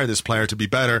require this player to be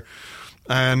better.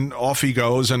 And off he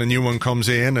goes, and a new one comes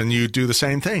in, and you do the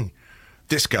same thing.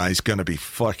 This guy's going to be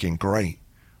fucking great.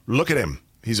 Look at him.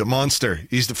 He's a monster.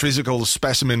 He's the physical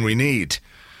specimen we need.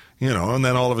 And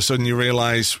then all of a sudden you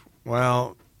realise,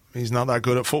 well, he's not that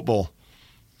good at football.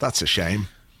 That's a shame.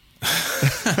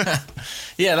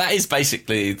 Yeah, that is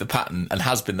basically the pattern, and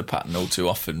has been the pattern all too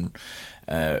often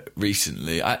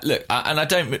recently. I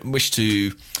don't wish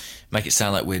to make it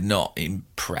sound like we're not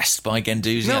impressed by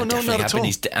Guendouzi. No, not at all.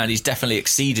 And he's definitely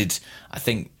exceeded, I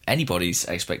think, anybody's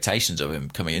expectations of him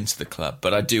coming into the club.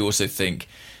 But I do also think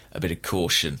a bit of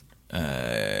caution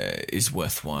is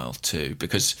worthwhile too,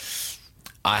 because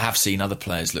I have seen other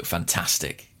players look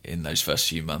fantastic in those first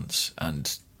few months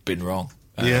and been wrong.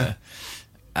 Been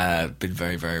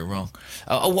very, very wrong.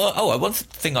 One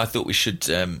thing I thought we should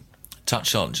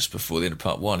touch on just before the end of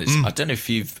part one is, I don't know if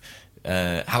you've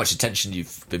how much attention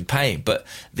you've been paying, but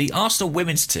the Arsenal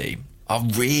women's team are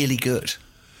really good.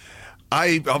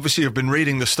 I obviously have been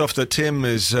reading the stuff that Tim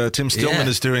Stillman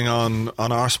is doing on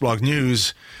Arseblog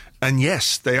News, and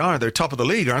yes, they are. They're top of the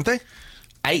league, aren't they?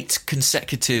 8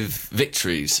 consecutive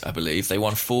victories, I believe. They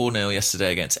won 4-0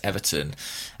 yesterday against Everton,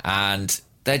 and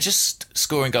they're just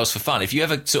scoring goals for fun. If you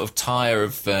ever sort of tire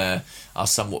of our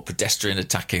somewhat pedestrian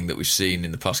attacking that we've seen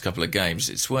in the past couple of games,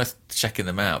 it's worth checking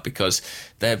them out, because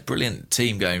they're a brilliant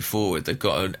team going forward. They've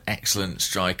got an excellent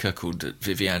striker called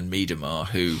Viviane Miedema,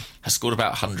 who has scored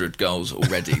about 100 goals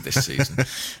already this season.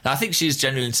 Now, I think she's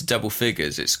generally into double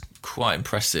figures. It's quite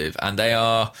impressive. And they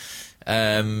are...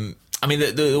 the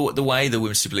way the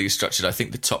Women's Super League is structured, I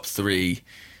think the top 3,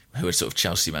 who are sort of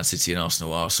Chelsea, Man City and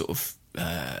Arsenal, are sort of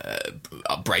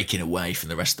are breaking away from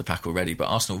the rest of the pack already, but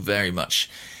Arsenal very much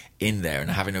in there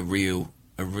and having a real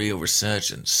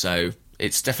resurgence. So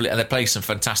it's definitely, and they're playing some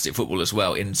fantastic football as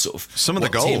well in sort of some of the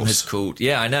goals. Tim has called,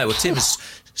 I know. Well, Tim has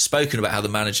spoken about how the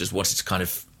managers wanted to kind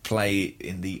of play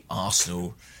in the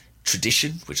Arsenal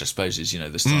tradition, which I suppose is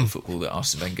the style of football that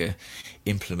Arsene Wenger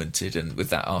implemented, and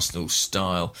with that Arsenal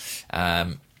style.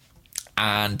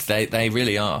 And they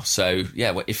really are. So,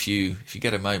 if you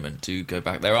get a moment, do go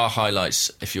back. There are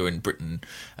highlights, if you're in Britain,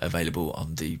 available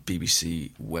on the BBC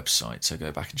website. So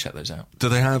go back and check those out. Do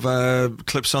they have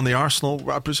clips on the Arsenal?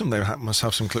 I presume they must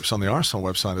have some clips on the Arsenal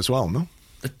website as well, no?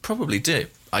 They probably do.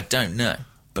 I don't know.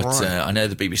 But right. I know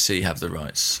the BBC have the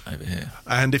rights over here.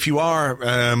 And if you are...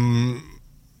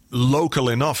 local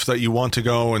enough that you want to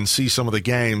go and see some of the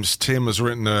games, Tim has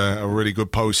written a really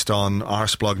good post on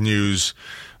Arseblog News,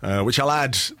 which I'll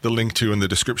add the link to in the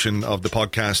description of the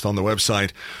podcast on the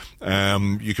website.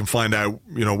 You can find out,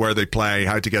 where they play,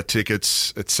 how to get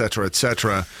tickets, etc.,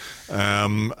 etc.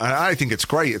 I think it's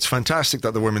great. It's fantastic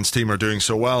that the women's team are doing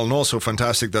so well, and also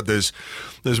fantastic that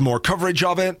there's more coverage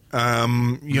of it.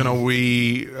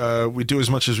 We do as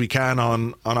much as we can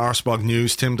on Arsblog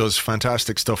News. Tim does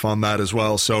fantastic stuff on that as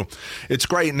well. So it's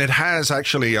great, and it has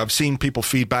actually. I've seen people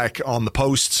feedback on the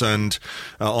posts and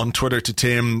on Twitter to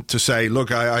Tim to say,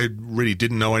 look, I really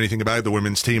didn't know anything about the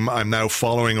women's team. I'm now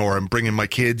following, or I'm bringing my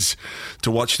kids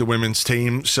to watch the women's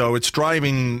team. So it's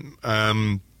driving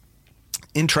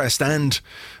interest and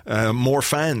more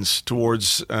fans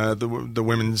towards the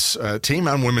women's team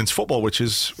and women's football, which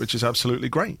is absolutely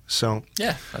great. So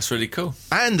yeah, that's really cool.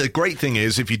 And the great thing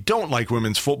is, if you don't like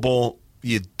women's football,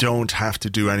 you don't have to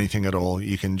do anything at all.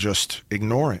 You can just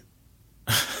ignore it.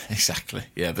 Exactly.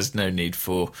 Yeah, there's no need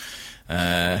for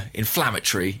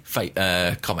inflammatory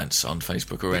comments on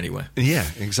Facebook or anywhere. Yeah,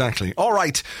 exactly. All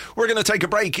right, we're going to take a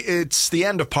break. It's the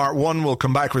end of part 1. We'll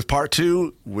come back with part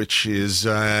 2, which is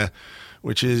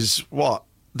what?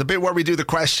 The bit where we do the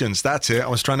questions. That's it. I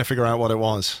was trying to figure out what it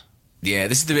was. Yeah,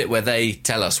 this is the bit where they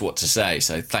tell us what to say.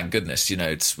 So thank goodness,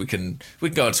 we can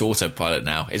go into autopilot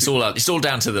now. It's all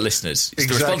down to the listeners. Exactly.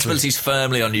 The responsibility's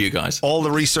firmly on you guys. All the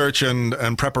research and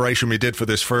preparation we did for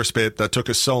this first bit that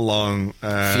took us so long.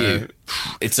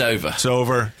 It's over. It's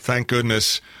over. Thank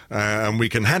goodness. And we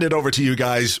can hand it over to you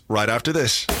guys right after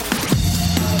this.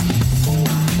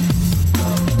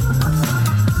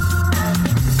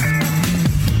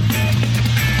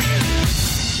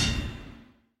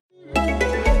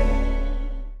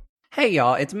 Hey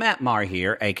y'all, it's Matt Marr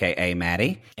here, aka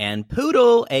Matty. And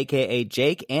Poodle, aka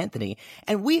Jake Anthony,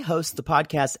 and we host the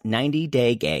podcast 90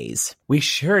 Day Gaze. We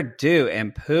sure do,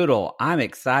 and Poodle, I'm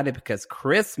excited because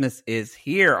Christmas is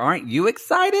here. Aren't you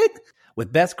excited?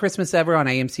 With Best Christmas Ever on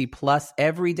AMC Plus,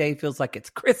 every day feels like it's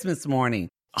Christmas morning.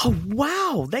 Oh,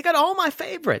 wow. They got all my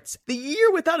favorites. The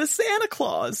Year Without a Santa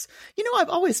Claus. I've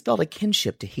always felt a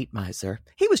kinship to Heat Miser.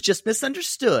 He was just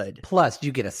misunderstood. Plus,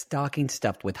 you get a stocking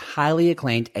stuffed with highly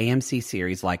acclaimed AMC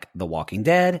series like The Walking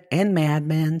Dead and Mad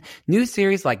Men, new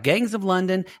series like Gangs of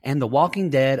London and The Walking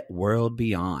Dead World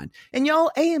Beyond. And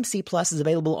y'all, AMC Plus is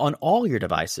available on all your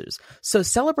devices. So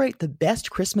celebrate the best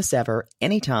Christmas ever,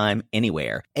 anytime,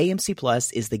 anywhere. AMC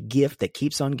Plus is the gift that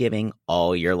keeps on giving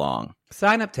all year long.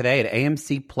 Sign up today at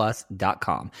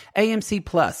amcplus.com. AMC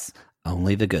Plus,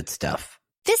 only the good stuff.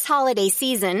 This holiday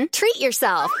season, treat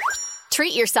yourself.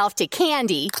 Treat yourself to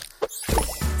candy.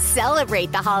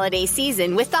 Celebrate the holiday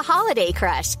season with the Holiday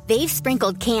Crush. They've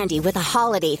sprinkled candy with a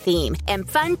holiday theme and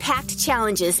fun-packed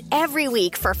challenges every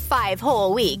week for 5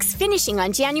 whole weeks, finishing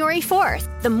on January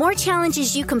 4th. The more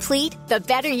challenges you complete, the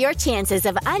better your chances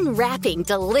of unwrapping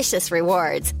delicious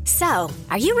rewards. So,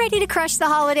 are you ready to crush the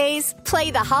holidays?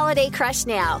 Play the Holiday Crush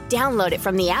now. Download it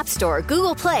from the App Store,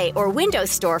 Google Play, or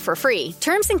Windows Store for free.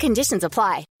 Terms and conditions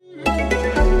apply.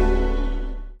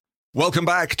 Welcome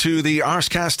back to the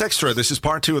Arsecast Extra. This is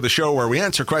part 2 of the show where we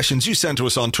answer questions you sent to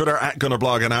us on Twitter at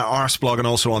Gunnerblog and at Arseblog, and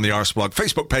also on the Arseblog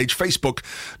Facebook page,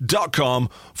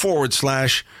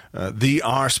 facebook.com/the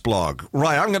Arseblog.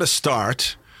 Right, I'm going to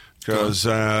start because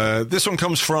this one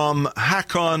comes from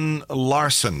Hakon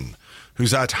Larson,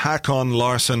 who's at Hakon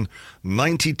Larson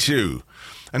 92.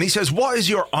 And he says, what is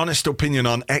your honest opinion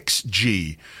on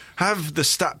XG? Have the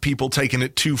stat people taken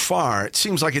it too far? It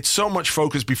seems like it's so much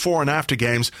focus before and after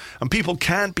games, and people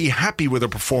can't be happy with a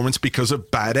performance because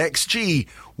of bad XG.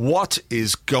 What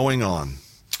is going on?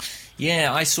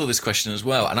 Yeah, I saw this question as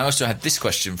well. And I also had this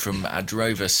question from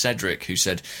Adrova Cedric, who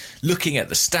said, looking at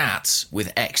the stats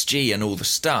with XG and all the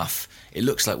stuff, it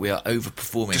looks like we are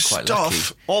overperforming quite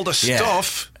lucky. All the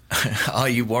stuff. Are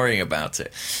you worrying about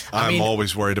it? I'm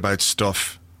always worried about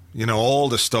stuff. All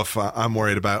the stuff. I'm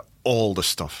worried about all the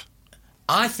stuff.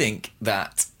 I think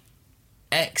that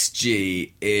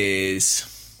XG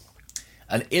is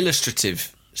an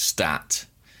illustrative stat,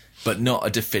 but not a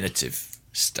definitive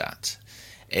stat.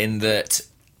 In that,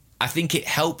 I think it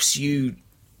helps you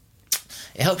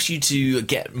to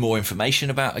get more information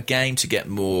about a game, to get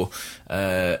more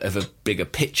of a bigger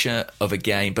picture of a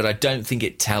game, but I don't think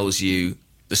it tells you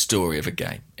the story of a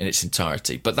game in its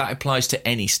entirety. But that applies to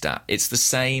any stat. It's the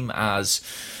same as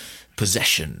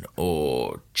possession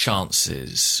or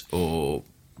chances or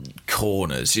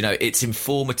corners. It's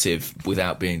informative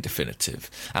without being definitive.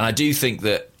 And I do think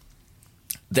that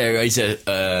there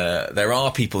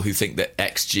are people who think that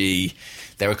XG,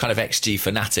 there are kind of XG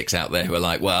fanatics out there who are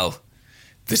like, well,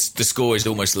 the score is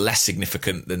almost less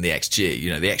significant than the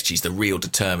XG. The XG is the real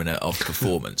determinant of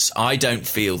performance. I don't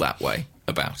feel that way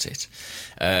about it.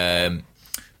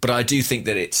 But I do think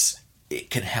that it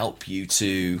can help you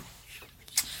to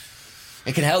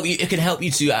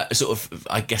sort of,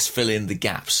 I guess, fill in the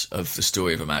gaps of the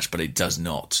story of a match, but it does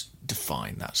not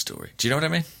define that story. Do you know what I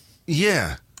mean?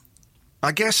 Yeah,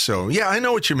 I guess so. Yeah, I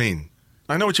know what you mean.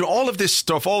 All of this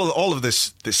stuff, all of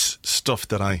this stuff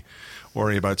that I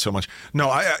worry about so much.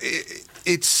 No,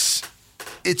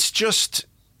 it's just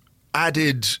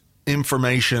added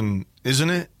information, isn't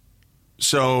it?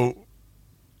 So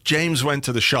James went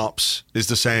to the shops is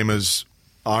the same as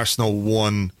Arsenal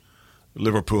 1,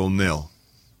 Liverpool 0,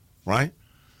 right?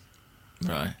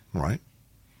 Right.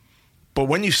 But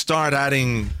when you start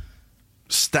adding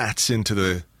stats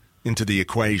into the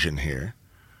equation here,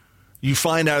 you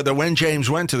find out that when James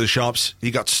went to the shops,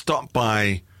 he got stopped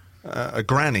by a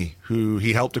granny who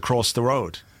he helped across the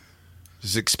road.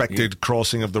 His expected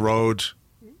crossing of the road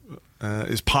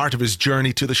is part of his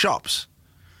journey to the shops,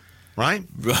 right?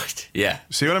 Right, yeah.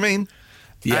 See what I mean?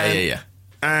 Yeah.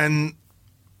 And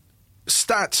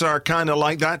stats are kind of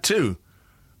like that too.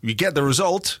 You get the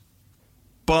result,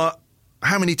 but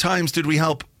how many times did we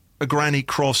help a granny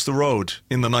cross the road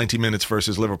in the 90 minutes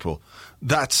versus Liverpool?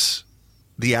 That's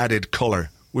the added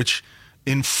colour, which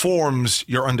informs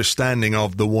your understanding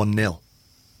of the 1-0.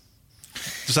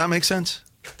 Does that make sense?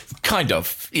 Kind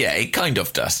of. Yeah, it kind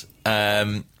of does.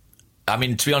 I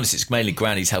mean, to be honest, it's mainly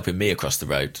grannies helping me across the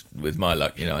road with my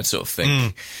luck. You know, I sort of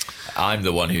think I'm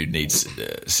the one who needs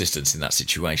assistance in that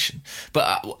situation.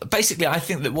 But basically, I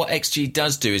think that what XG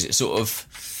does do is it sort of...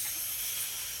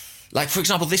 Like, for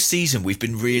example, this season, we've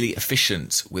been really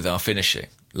efficient with our finishing.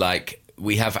 Like,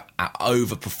 we have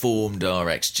overperformed our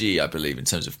XG, I believe, in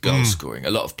terms of goal scoring.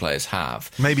 A lot of players have.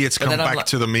 Maybe it's come back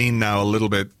to the mean now a little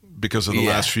bit because of the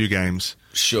last few games.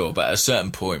 Sure, but at a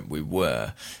certain point we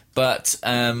were. But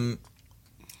there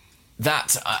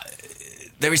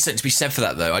is something to be said for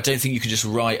that, though. I don't think you can just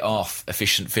write off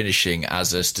efficient finishing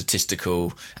as a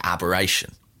statistical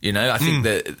aberration. You know, I think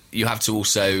that you have to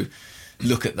also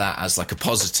look at that as like a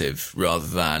positive rather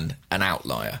than an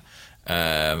outlier.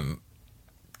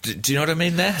 Do you know what I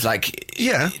mean there? Like,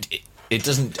 yeah, it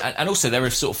doesn't. And also, there are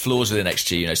sort of flaws within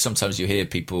XG. You know, sometimes you hear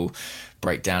people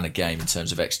break down a game in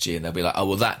terms of XG, and they'll be like, "Oh,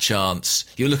 well, that chance."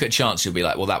 You'll look at chance, you'll be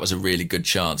like, "Well, that was a really good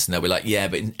chance," and they'll be like, "Yeah,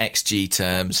 but in XG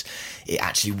terms, it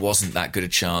actually wasn't that good a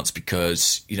chance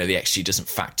because the XG doesn't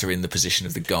factor in the position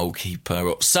of the goalkeeper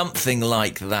or something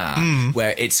like that,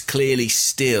 where it's clearly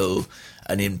still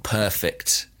an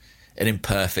imperfect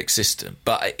system."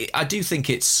 But I do think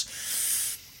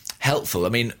it's helpful. I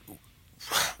mean,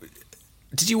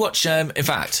 did you watch... in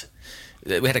fact,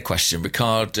 we had a question.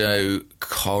 Ricardo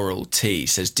Coral T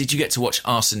says, did you get to watch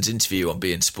Arsen's interview on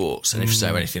beIN Sports? And if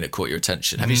so, anything that caught your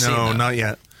attention? Have you seen that? No, not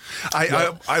yet.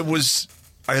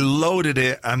 I loaded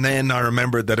it, and then I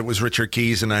remembered that it was Richard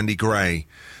Keys and Andy Gray,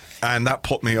 and that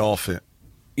put me off it.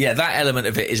 Yeah, that element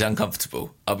of it is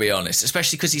uncomfortable, I'll be honest,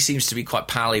 especially because he seems to be quite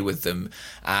pally with them,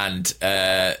 and,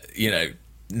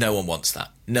 no one wants that.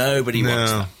 Nobody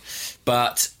wants that.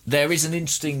 But there is an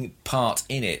interesting part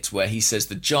in it where he says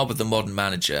the job of the modern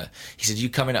manager, he said, you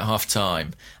come in at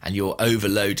half-time and you're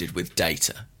overloaded with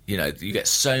data. You know, you get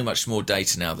so much more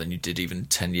data now than you did even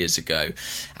 10 years ago.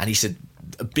 And he said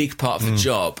a big part of the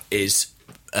job is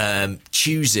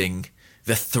choosing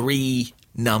the 3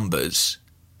 numbers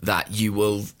that you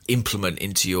will implement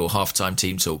into your halftime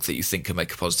team talk that you think can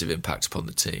make a positive impact upon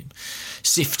the team.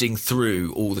 Sifting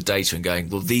through all the data and going,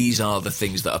 well, these are the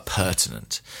things that are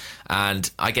pertinent.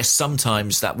 And I guess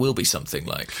sometimes that will be something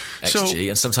like XG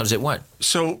and sometimes it won't.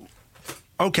 So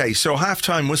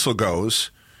halftime whistle goes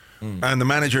and the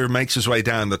manager makes his way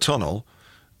down the tunnel.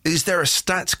 Is there a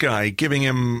stats guy giving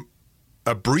him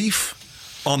a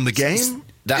brief on the game?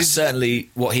 That's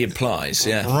certainly what he implies,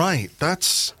 yeah. Right,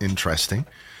 that's interesting.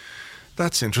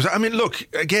 I mean, look,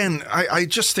 again, I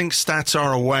just think stats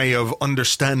are a way of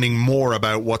understanding more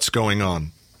about what's going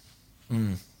on.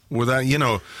 Without,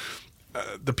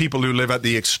 the people who live at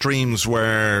the extremes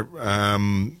where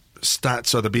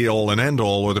stats are the be-all and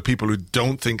end-all, or the people who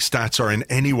don't think stats are in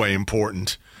any way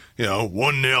important.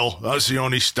 1-0, that's the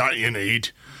only stat you need.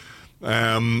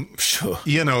 Sure.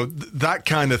 That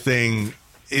kind of thing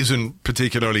isn't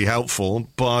particularly helpful,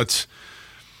 but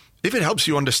if it helps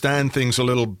you understand things a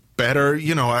little better,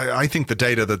 I think the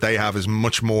data that they have is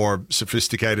much more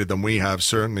sophisticated than we have,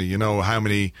 certainly. How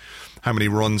many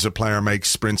runs a player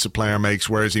makes, sprints a player makes,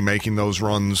 where is he making those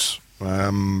runs?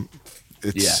 Definitely.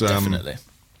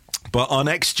 But on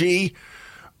XG,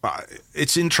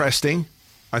 it's interesting.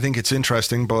 I think it's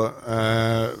interesting, but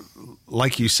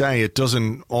like you say, it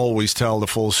doesn't always tell the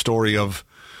full story of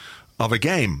a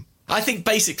game. I think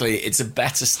basically it's a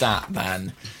better stat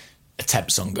than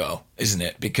attempts on goal, isn't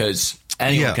it? Because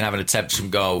anyone can have an attempt from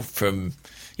goal from,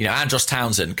 Andros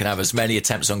Townsend can have as many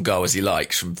attempts on goal as he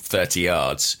likes from 30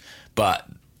 yards, but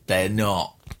they're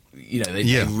not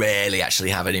they rarely actually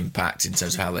have an impact in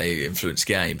terms of how they influence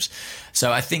games.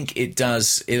 So I think it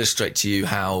does illustrate to you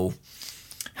how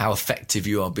effective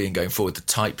you are being going forward, the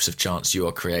types of chance you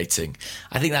are creating.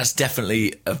 I think that's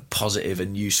definitely a positive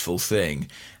and useful thing.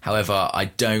 However,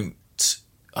 I'm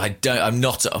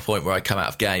not at a point where I come out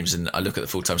of games and I look at the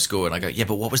full-time score and I go, yeah,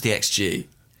 but what was the XG?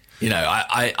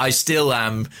 I still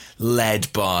am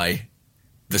led by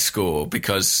the score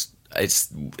because it's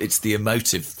the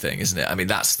emotive thing, isn't it? I mean,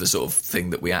 that's the sort of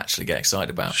thing that we actually get excited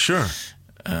about. Sure.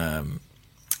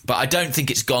 But I don't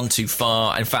think it's gone too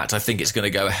far. In fact, I think it's going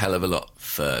to go a hell of a lot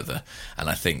further. And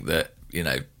I think that,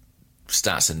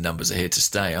 stats and numbers are here to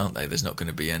stay, aren't they? There's not going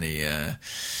to be any...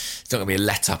 it's not going to be a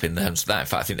let-up in terms of that. In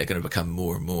fact, I think they're going to become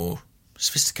more and more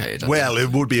sophisticated. Well,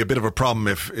 it would be a bit of a problem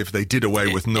if they did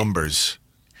away with numbers.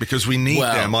 Because we need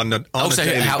them on a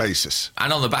daily basis.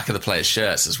 And on the back of the players'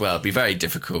 shirts as well. It'd be very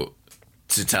difficult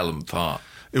to tell them apart.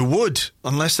 It would,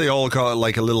 unless they all got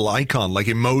like a little icon, like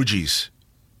emojis.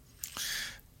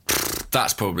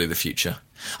 That's probably the future.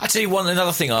 I tell you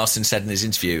another thing Arsene said in his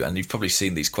interview, and you've probably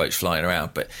seen these quotes flying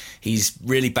around, but he's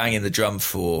really banging the drum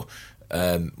for,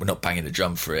 not banging the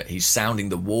drum for it, he's sounding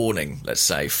the warning, let's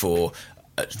say, for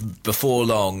before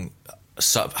long,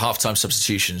 half-time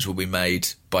substitutions will be made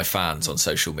by fans on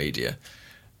social media.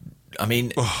 I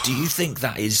mean, do you think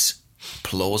that is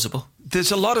plausible?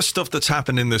 There's a lot of stuff that's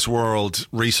happened in this world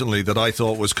recently that I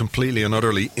thought was completely and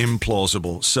utterly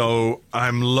implausible. So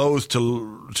I'm loath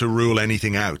to rule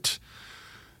anything out.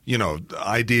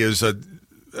 Ideas that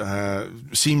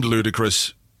seemed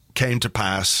ludicrous came to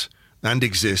pass and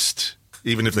exist,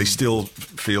 even if they still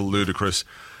feel ludicrous.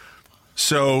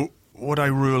 So would I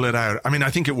rule it out? I mean, I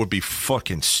think it would be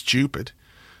fucking stupid.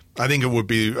 I think it would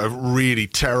be a really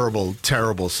terrible,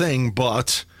 terrible thing,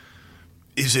 but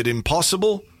is it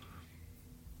impossible?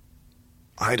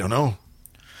 I don't know.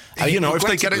 If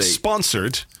they get it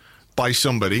sponsored by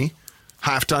somebody,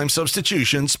 halftime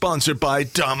substitution sponsored by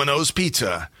Domino's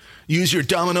Pizza. Use your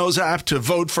Domino's app to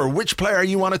vote for which player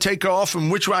you want to take off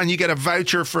and which one. You get a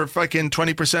voucher for fucking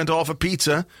 20% off a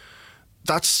pizza.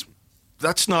 That's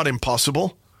not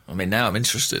impossible. I mean, now I'm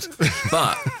interested.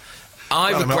 But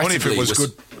only if it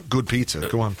was good pizza.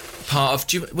 Go on.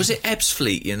 Was it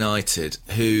Ebbsfleet United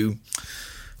who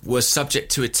was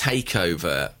subject to a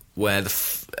takeover where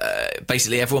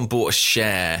basically everyone bought a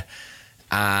share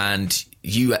and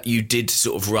you did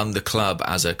sort of run the club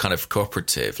as a kind of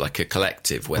cooperative, like a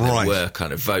collective, where there were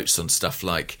kind of votes on stuff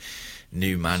like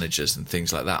new managers and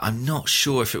things like that. I'm not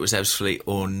sure if it was Ebbsfleet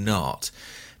or not,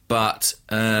 but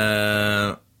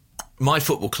My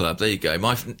Football Club, there you go.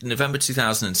 November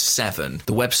 2007,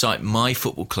 the website My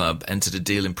Football Club entered a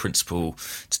deal in principle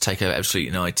to take over Ebbsfleet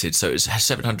United. So it was a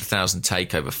 700,000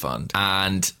 takeover fund.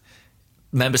 And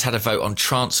members had a vote on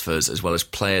transfers as well as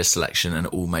player selection and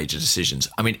all major decisions.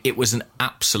 I mean, it was an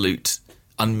absolute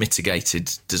unmitigated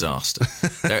disaster.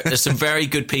 There's some very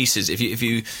good pieces. If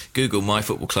you Google My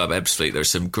Football Club Ebbsfleet, there are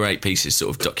some great pieces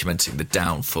sort of documenting the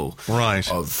downfall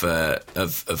of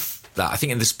that. I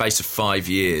think in the space of 5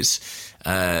 years,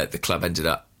 the club ended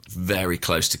up very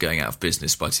close to going out of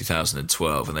business by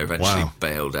 2012, and they were eventually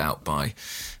bailed out by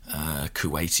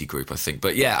Kuwaiti Group, I think.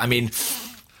 But yeah, I mean,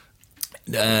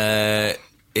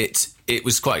 it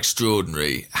was quite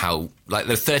extraordinary how, like,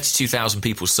 there were 32,000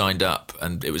 people signed up,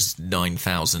 and it was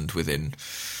 9,000 within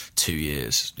 2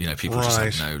 years. People just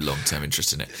had no long-term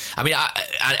interest in it. I mean,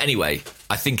 anyway,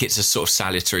 I think it's a sort of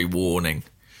salutary warning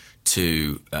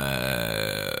to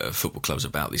football clubs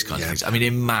about these kinds of things. I mean,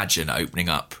 imagine opening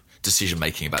up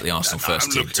decision-making about the Arsenal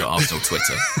first team to Arsenal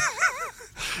Twitter.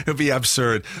 It'd be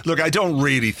absurd. Look, I don't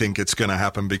really think it's going to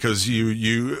happen because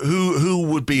who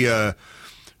would be a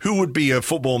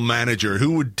football manager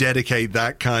who would dedicate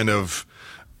that kind of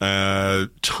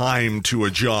time to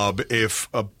a job if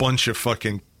a bunch of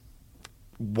fucking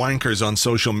wankers on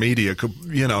social media could,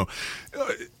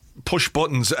 push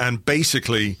buttons and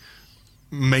basically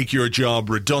make your job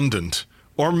redundant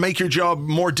or make your job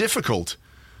more difficult?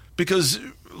 Because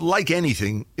like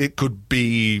anything, it could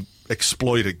be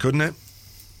exploited, couldn't it?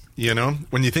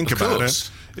 When you think about it,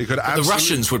 it could absolutely... The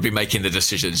Russians would be making the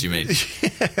decisions, you mean?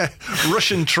 Yeah.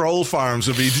 Russian troll farms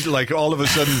would be like, all of a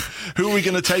sudden, who are we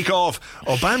going to take off?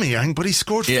 Aubameyang, but he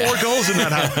scored 4 goals in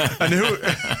that half. And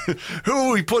who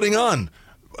are we putting on?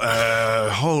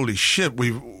 Holy shit,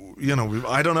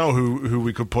 I don't know who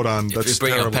we could put on. That's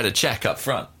bring on Petr Cech up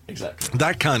front, exactly.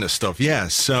 That kind of stuff, yeah.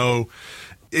 So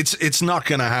it's not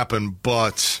going to happen,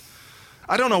 but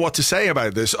I don't know what to say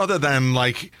about this other than,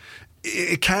 like,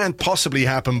 it can't possibly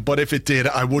happen, but if it did,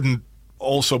 I wouldn't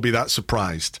also be that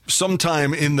surprised.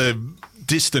 Sometime in the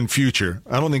distant future.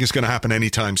 I don't think it's going to happen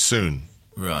anytime soon.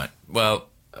 Right. Well,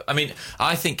 I mean,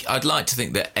 I'd like to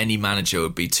think that any manager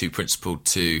would be too principled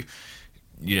to,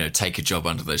 take a job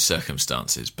under those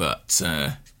circumstances. But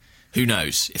who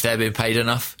knows? If they're being paid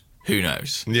enough, who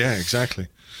knows? Yeah, exactly.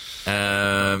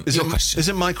 Is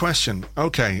it my question?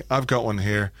 Okay, I've got one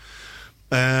here.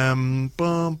 I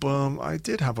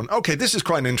did have one. Okay, this is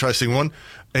quite an interesting one.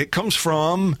 It comes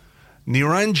from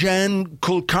Niranjan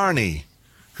Kulkarni,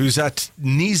 who's at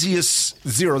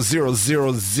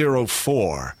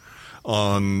Nesius00004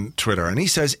 on Twitter. And he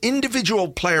says, individual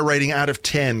player rating out of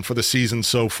 10 for the season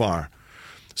so far.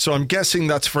 So I'm guessing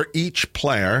that's for each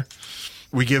player.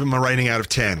 We give him a rating out of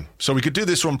 10. So we could do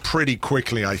this one pretty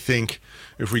quickly, I think.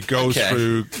 If we go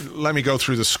through, let me go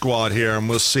through the squad here and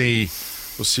we'll see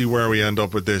where we end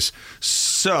up with this.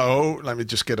 So let me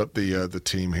just get up the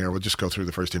team here. We'll just go through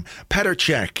the first team. Petr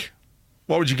Cech,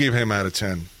 what would you give him out of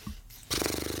 10?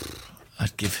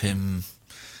 I'd give him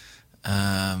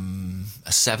a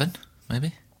 7,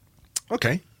 maybe.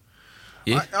 Okay.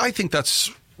 You? I think that's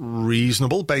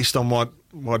reasonable based on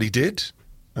what he did.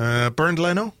 Bernd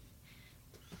Leno?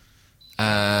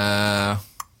 I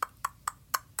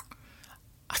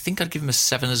think I'd give him a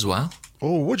 7 as well.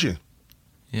 Oh, would you?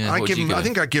 Yeah, I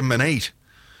think I'd give him an 8.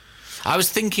 I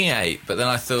was thinking 8, but then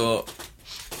I thought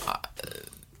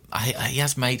he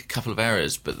has made a couple of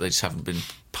errors, but they just haven't been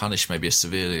punished maybe as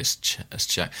severely as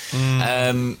Cech.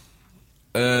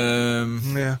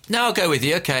 Yeah. No, I'll go with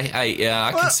you. Okay, 8. Yeah,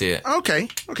 I can see it. Okay.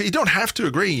 You don't have to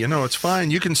agree. It's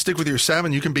fine. You can stick with your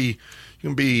 7. You can be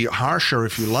harsher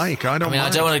if you like. I don't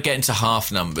want to get into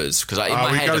half numbers because in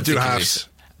my head got to do halves.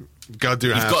 You've got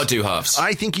to do halves.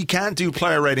 I think you can't do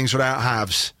player ratings without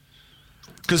halves.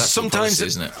 Because sometimes,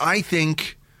 isn't it? I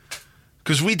think,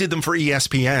 because we did them for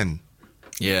ESPN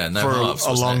for halves,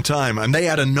 a long time, and they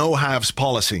had a no halves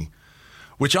policy,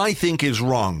 which I think is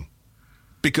wrong.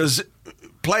 Because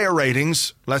player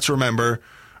ratings, let's remember,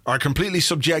 are completely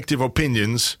subjective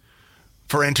opinions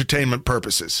for entertainment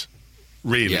purposes.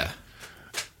 Really. Yeah.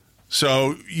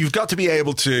 So you've got to be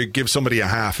able to give somebody a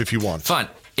half if you want. Fine.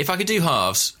 If I could do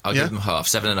halves, I'll give them half.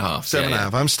 7.5.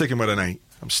 7.5. I'm sticking with an 8.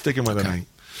 an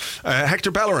 8. Hector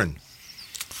Bellerin.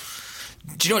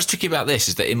 Do you know what's tricky about this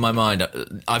is that in my mind,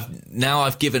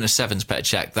 I've given a 7 to Petr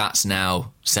Cech. That's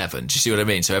now 7. Do you see what I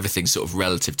mean? So everything's sort of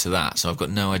relative to that. So I've got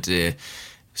no idea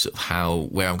sort of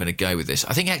where I'm going to go with this.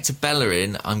 I think Hector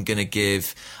Bellerin, I'm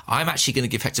actually going to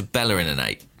give Hector Bellerin an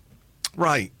 8.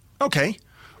 Right. Okay.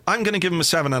 I'm going to give him a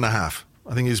 7.5.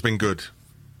 I think he's been good.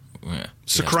 Yeah.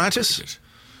 Socrates?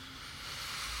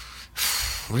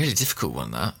 Really difficult one,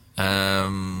 that.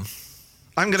 I'm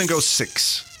going to go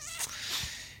 6.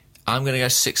 I'm going to go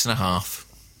 6.5.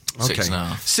 Okay.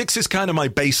 6.5. 6 is kind of my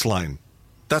baseline.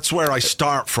 That's where I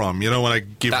start from, when I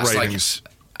give ratings.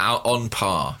 Like out on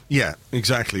par. Yeah,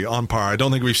 exactly. On par. I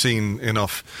don't think we've seen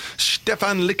enough.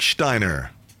 Stefan Lichtsteiner.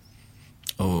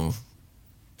 Oh,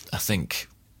 I think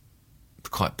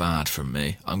quite bad from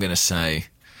me. I'm going to say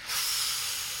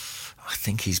I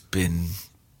think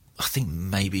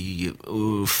maybe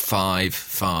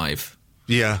 5.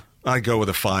 Yeah, I'd go with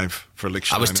a 5 for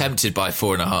Lichtsteiner. I was tempted by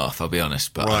 4.5, I'll be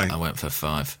honest, but right. I went for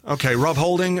 5. Okay, Rob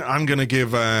Holding, I'm going to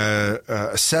give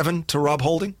a 7 to Rob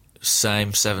Holding.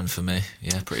 Same, 7 for me.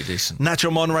 Yeah, pretty decent. Nacho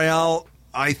Monreal,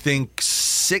 I think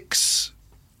 6.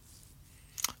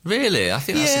 Really? I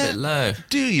think that's a bit low.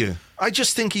 Do you? I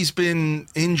just think he's been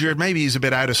injured. Maybe he's a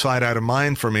bit out of sight, out of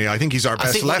mind for me. I think he's our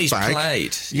best left back. When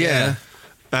he's played. Yeah.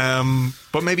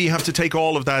 But maybe you have to take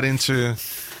all of that into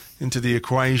the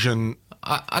equation.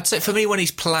 I'd say for me, when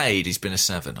he's played, he's been a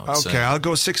 7. I would say. I'll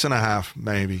go 6.5,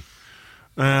 maybe.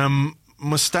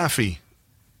 Mustafi.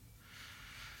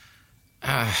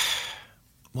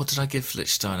 What did I give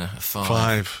Lichtsteiner? A 5.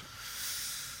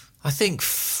 5. I think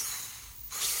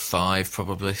 5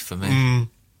 probably for me.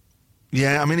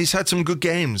 Yeah, I mean, he's had some good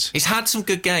games. He's had some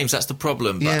good games, that's the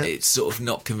problem, but it's sort of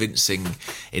not convincing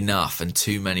enough and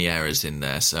too many errors in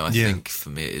there, so I think for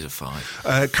me it is a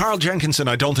 5. Carl Jenkinson,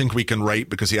 I don't think we can rate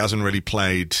because he hasn't really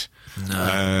played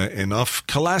enough.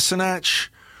 Kolasinac,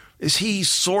 is he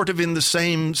sort of in the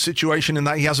same situation in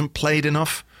that he hasn't played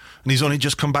enough and he's only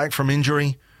just come back from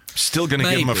injury? Still going to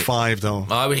give him a 5, though.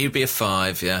 He'd be a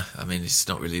 5, yeah. I mean, he's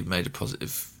not really made a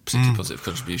particularly positive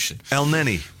contribution. El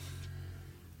Neni.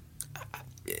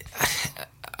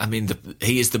 I mean,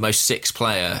 he is the most 6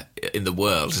 player in the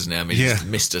world, isn't he? I mean, he's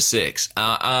Mr. 6.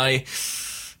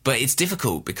 But it's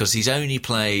difficult because he's only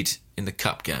played in the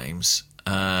cup games,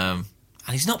 and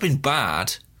he's not been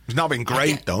bad. He's not been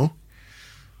great, though.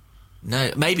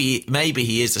 No, maybe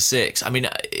he is a 6. I mean,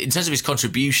 in terms of his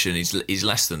contribution, he's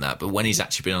less than that. But when he's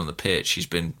actually been on the pitch, he's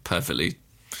been perfectly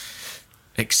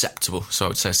acceptable. So I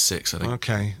would say 6, I think.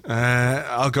 Okay.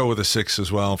 I'll go with a 6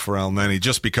 as well for El Neni,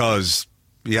 just because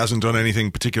he hasn't done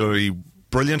anything particularly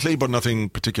brilliantly, but nothing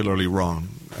particularly wrong.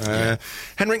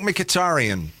 Henrik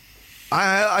Mkhitaryan.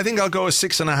 I think I'll go a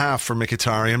 6.5 for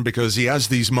Mkhitaryan, because he has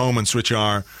these moments which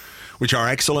are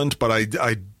excellent, but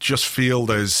I just feel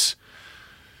there's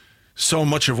so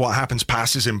much of what happens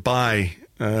passes him by,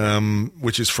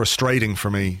 which is frustrating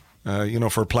for me.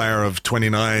 For a player of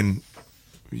 29,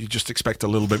 you just expect a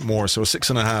little bit more. So a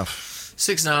 6.5.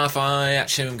 6.5. I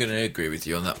actually am going to agree with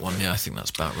you on that one. Yeah, I think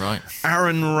that's about right.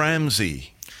 Aaron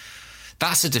Ramsey.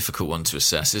 That's a difficult one to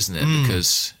assess, isn't it?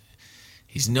 Because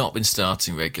he's not been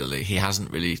starting regularly. He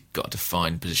hasn't really got a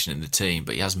defined position in the team,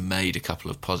 but he has made a couple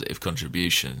of positive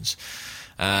contributions.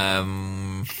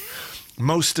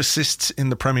 Most assists in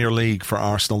the Premier League for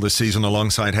Arsenal this season,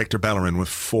 alongside Hector Bellerin with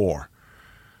 4.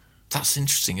 That's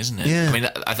interesting, isn't it? Yeah. I mean,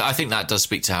 I think that does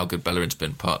speak to how good Bellerin's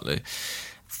been, partly.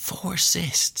 4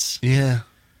 assists. Yeah.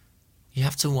 You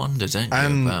have to wonder, don't you?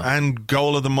 And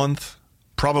goal of the month,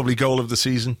 probably goal of the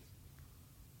season.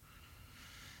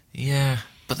 Yeah,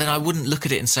 but then I wouldn't look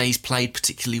at it and say he's played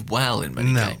particularly well in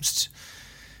many games.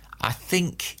 I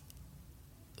think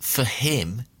for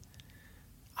him,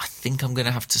 I think I'm going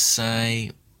to have to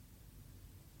say,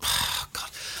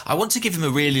 I want to give him a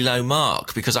really low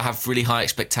mark because I have really high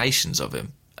expectations of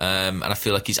him, and I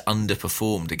feel like he's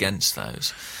underperformed against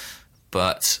those.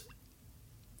 But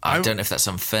I don't know if that's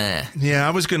unfair. Yeah,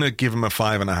 I was going to give him a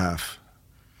 5.5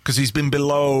 because he's been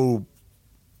below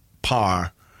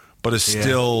par, but has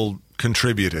still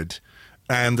contributed.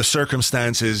 And the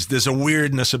circumstances, there's a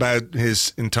weirdness about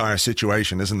his entire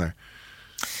situation, isn't there?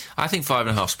 I think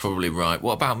 5.5 is probably right.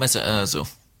 What about Mesut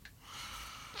Ozil?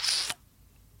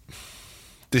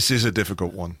 This is a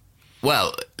difficult one.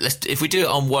 Well, if we do it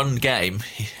on one game,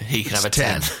 he can have a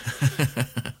 10.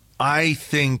 I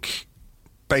think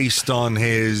based on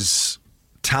his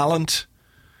talent,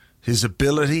 his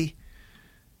ability,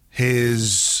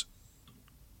 his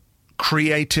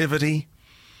creativity,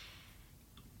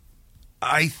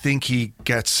 I think he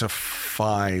gets a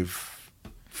 5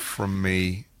 from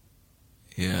me.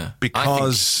 Yeah.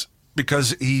 Because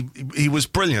he was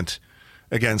brilliant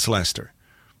against Leicester.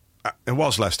 It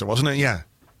was Leicester, wasn't it? Yeah.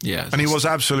 Yeah. And he was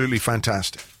absolutely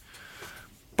fantastic.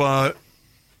 But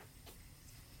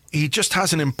he just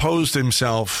hasn't imposed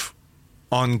himself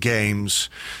on games.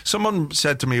 Someone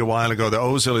said to me a while ago that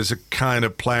Ozil is a kind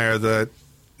of player that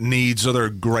needs other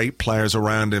great players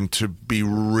around him to be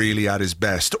really at his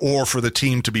best, or for the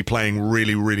team to be playing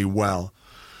really, really well,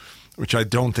 which I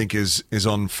don't think is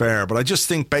unfair. But I just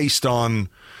think based on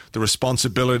the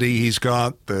responsibility he's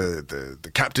got,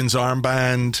 the captain's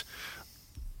armband,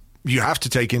 you have to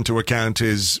take into account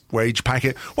his wage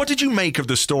packet. What did you make of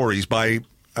the stories by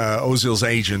Ozil's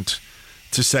agent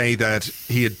to say that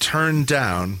he had turned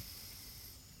down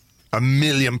 £1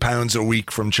 million a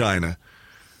week from China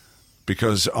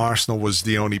because Arsenal was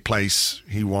the only place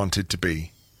he wanted to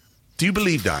be? Do you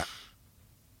believe that?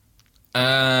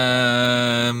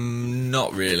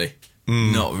 Not really.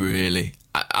 Not really.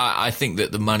 I think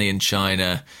that the money in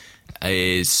China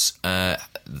is...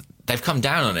 they've come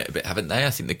down on it a bit, haven't they? I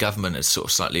think the government has sort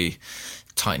of slightly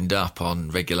tightened up on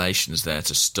regulations there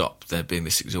to stop there being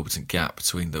this exorbitant gap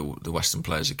between the Western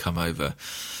players who come over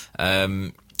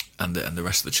and the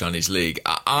rest of the Chinese league.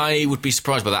 I would be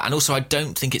surprised by that. And also, I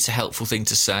don't think it's a helpful thing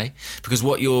to say, because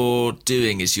what you're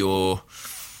doing is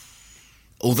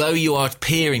although you are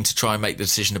appearing to try and make the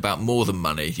decision about more than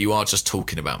money, you are just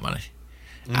talking about money.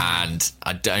 And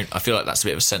I feel like that's a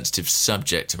bit of a sensitive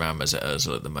subject around Mesut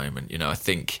Ozil at the moment. You know, I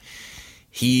think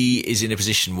he is in a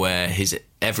position where his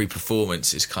every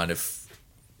performance is kind of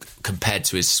compared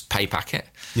to his pay packet.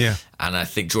 Yeah. And I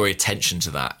think drawing attention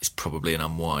to that is probably an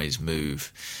unwise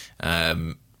move.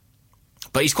 But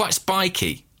he's quite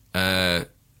spiky,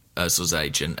 Ozil's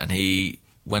agent, and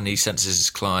when he senses his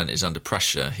client is under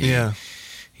pressure, he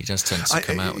does tend to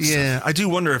come out with stuff. I do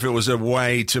wonder if it was a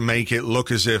way to make it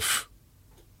look as if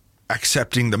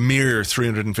accepting the mere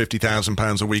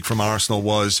 £350,000 a week from Arsenal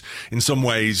was, in some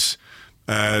ways,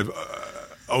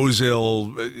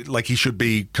 Ozil, like he should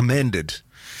be commended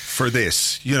for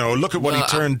this. You know, look at what he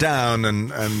turned down,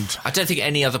 and I don't think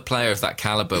any other player of that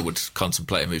calibre would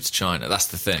contemplate a move to China. That's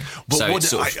the thing. But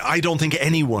I don't think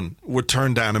anyone would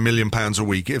turn down £1 million a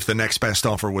week if the next best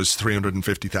offer was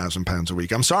 £350,000 a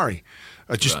week. I'm sorry.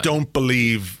 I just don't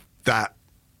believe that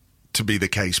to be the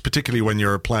case, particularly when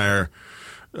you're a player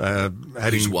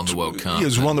who's won the World Cup.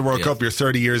 Who's won the World Cup, you're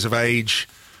 30 years of age,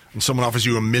 and someone offers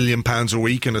you £1 million a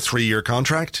week in a 3-year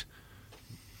contract?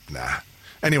 Nah.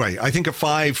 Anyway, I think a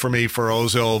 5 for me for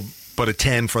Ozil, but a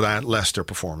 10 for that Leicester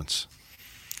performance.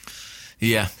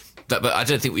 Yeah. But I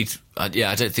don't think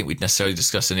we'd necessarily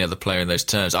discuss any other player in those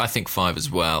terms. I think 5 as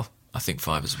well.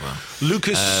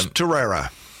 Lucas Torreira.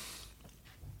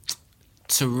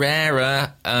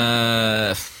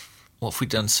 What have we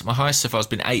done? My highest so far has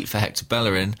been 8 for Hector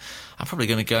Bellerin. I'm probably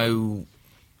going to go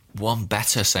one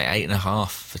better, say 8.5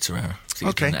 for Torreira. I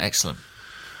think he's been excellent.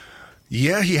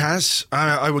 Yeah, he has.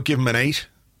 I would give him an 8.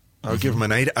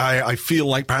 I feel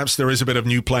like perhaps there is a bit of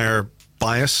new player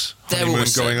bias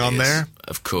going on there.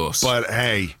 Of course. But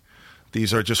hey,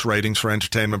 these are just ratings for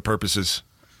entertainment purposes.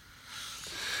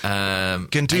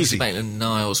 Guendouzi.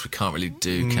 Maitland-Niles we can't really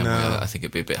do, can we? I think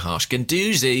it'd be a bit harsh.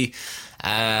 Guendouzi,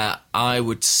 I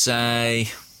would say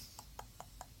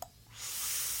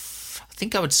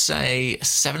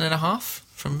 7.5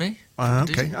 from me.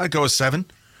 Okay, I'd go a 7.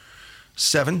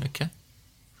 7. Okay.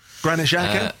 Granit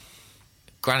Xhaka?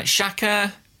 Granit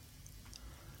Xhaka,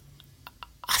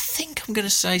 I think I'm going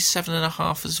to say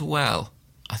 7.5 as well.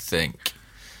 I think.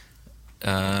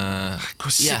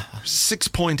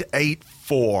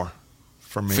 6.84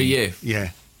 for me. For you?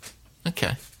 Yeah.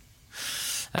 Okay.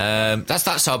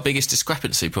 That's our biggest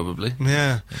discrepancy, probably.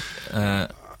 Yeah.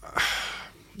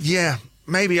 Yeah.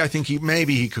 Maybe I think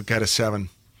he could get a 7.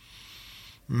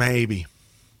 Maybe.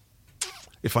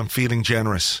 If I'm feeling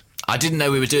generous. I didn't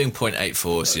know we were doing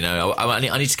 0.84s, you know. I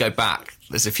need to go back.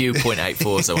 There's a few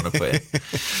 0.84s I want to put in.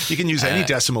 You can use any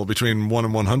decimal between 1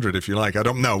 and 100 if you like. I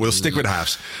don't know. We'll stick with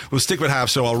halves.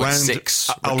 So I'll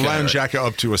round Xhaka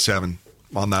up to a 7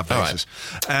 on that basis.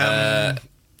 Right.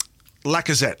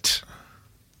 Lacazette.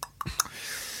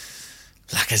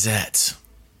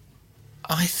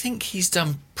 I think he's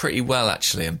done pretty well,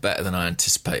 actually, and better than I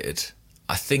anticipated.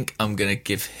 I think I'm going to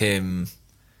give him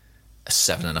a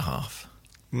 7.5.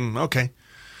 Okay.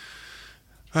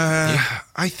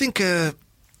 I think a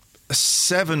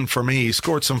 7 for me. He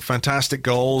scored some fantastic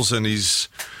goals and he's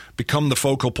become the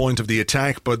focal point of the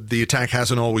attack, but the attack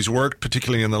hasn't always worked,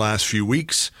 particularly in the last few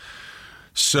weeks.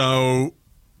 So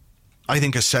I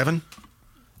think a 7.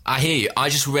 I hear you. I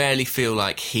just rarely feel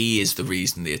like he is the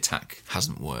reason the attack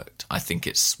hasn't worked. I think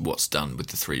it's what's done with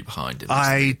the 3 behind him.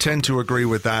 I tend to agree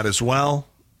with that as well.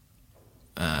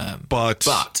 But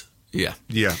yeah.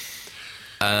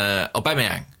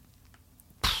 Aubameyang.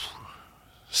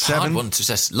 7. Hard one to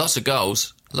say. Lots of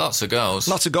goals,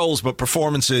 but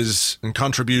performances and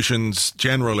contributions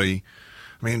generally.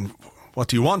 I mean, what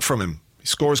do you want from him? He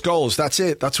scores goals. That's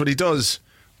it. That's what he does.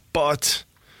 But,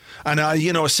 and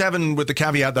a 7 with the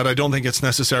caveat that I don't think it's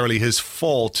necessarily his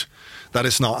fault that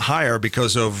it's not higher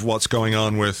because of what's going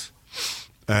on with,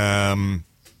 him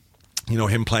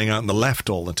playing out on the left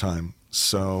all the time.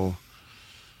 So,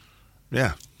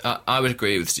 yeah. I would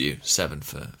agree with you. 7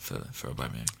 for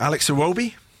Aubameyang. Alex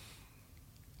Iwobi?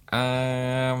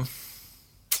 I'm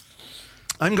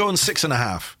going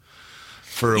 6.5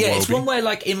 for Iwobi. Yeah, it's one where,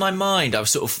 like, in my mind, I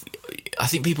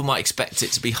think people might expect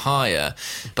it to be higher,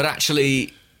 but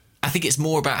actually, I think it's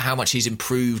more about how much he's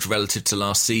improved relative to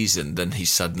last season than he's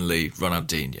suddenly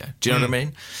Ronaldinho. Do you know what I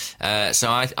mean?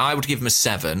 So I would give him a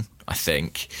 7, I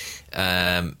think,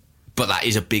 but that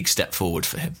is a big step forward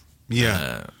for him.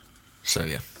 Yeah. So,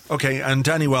 yeah. Okay, and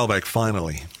Danny Welbeck,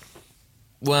 finally.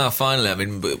 Well, finally, I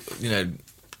mean,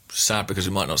 sad because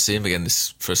we might not see him again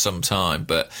for some time,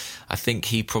 but I think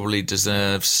he probably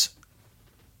deserves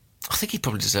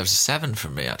a 7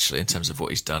 from me, actually, in terms of what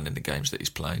he's done in the games that he's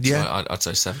played. Yeah. So I'd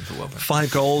say 7 for Welbeck.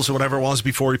 5 goals or whatever it was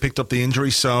before he picked up the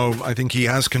injury, so I think he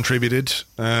has contributed.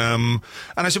 And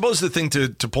I suppose the thing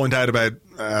to point out about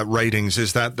ratings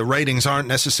is that the ratings aren't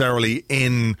necessarily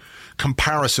in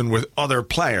comparison with other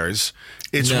players.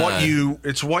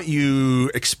 It's what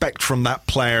you expect from that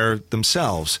player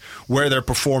themselves, where they're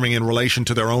performing in relation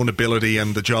to their own ability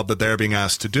and the job that they're being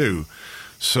asked to do.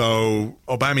 So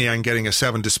Aubameyang getting a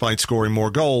 7 despite scoring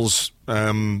more goals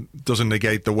doesn't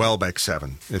negate the Welbeck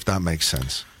 7, if that makes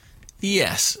sense.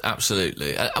 Yes,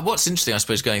 absolutely. What's interesting, I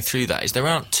suppose, going through that is there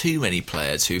aren't too many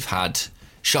players who've had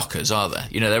shockers, are there?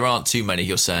 There aren't too many,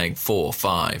 you're saying 4 or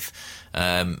 5.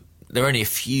 There are only a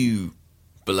few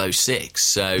below 6.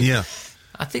 So yeah.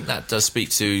 I think that does speak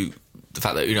to the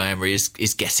fact that Unai Emery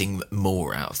is getting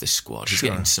more out of this squad. He's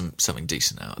getting something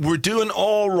decent out of it. We're doing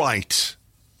all right.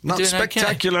 Not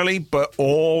spectacularly, but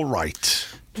all right.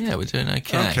 Yeah, we're doing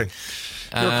okay. Okay.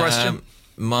 Your question?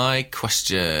 My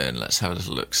question, let's have a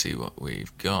little look, see what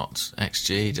we've got.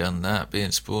 XG, done that.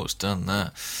 beIN Sports, done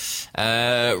that.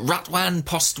 Ratwan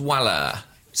Postwala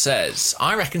says,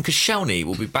 I reckon Koscielny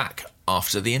will be back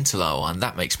after the interlull, and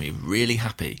that makes me really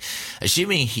happy.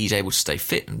 Assuming he's able to stay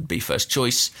fit and be first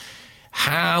choice,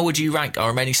 how would you rank our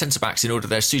remaining centre-backs in order of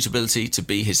their suitability to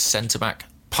be his centre-back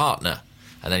partner?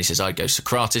 And then he says, I'd go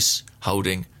Socrates,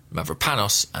 Holding,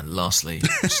 Mavropanos, and lastly,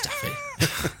 Mustafi.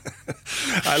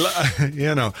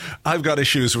 I've got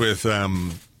issues with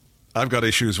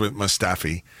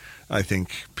Mustafi. I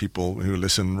think people who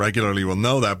listen regularly will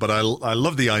know that, but I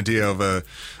love the idea of a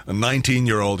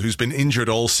 19-year-old who's been injured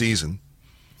all season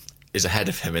is ahead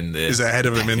of him in the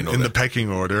in the pecking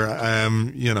order.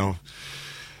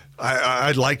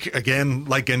 I'd like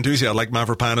Guendouzi, I'd like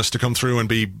Mavropanos to come through and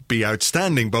be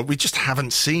outstanding, but we just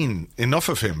haven't seen enough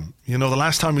of him. The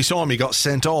last time we saw him, he got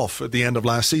sent off at the end of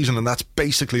last season, and that's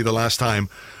basically the last time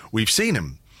we've seen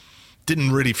him.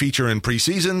 Didn't really feature in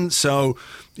pre-season, so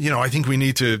I think we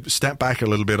need to step back a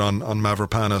little bit on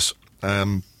Mavropanos.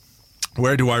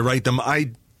 Where do I rate them?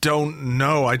 I don't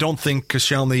know. I don't think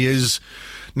Koscielny is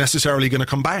necessarily going to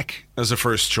come back as a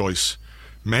first choice.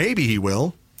 Maybe he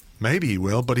will,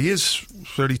 but he is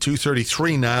 32,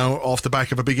 33 now off the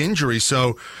back of a big injury,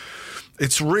 so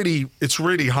it's really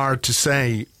hard to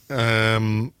say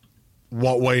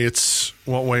what way it's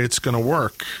going to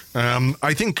work.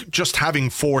 I think just having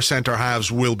 4 centre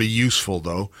halves will be useful,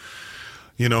 though.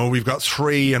 We've got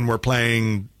 3 and we're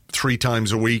playing 3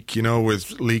 times a week,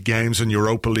 with league games and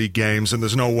Europa League games, and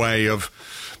there's no way of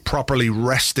properly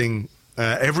resting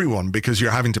everyone because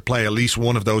you're having to play at least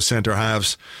one of those centre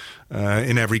halves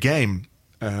in every game.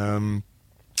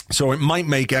 So it might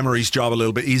make Emery's job a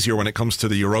little bit easier when it comes to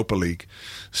the Europa League.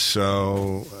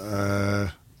 So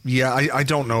I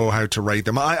don't know how to rate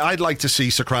them. I'd like to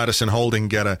see Socrates and Holding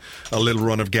get a little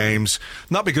run of games,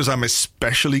 not because I'm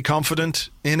especially confident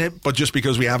in it, but just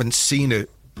because we haven't seen it.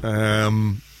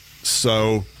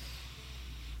 So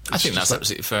I think that's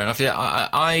absolutely fair enough. Yeah,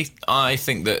 I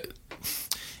think that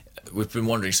we've been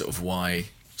wondering sort of why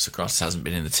Socrates hasn't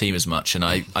been in the team as much, and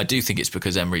I do think it's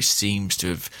because Emery seems to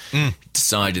have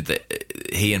decided that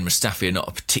he and Mustafi are not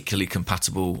a particularly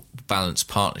compatible, balanced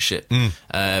partnership.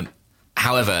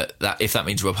 However, if that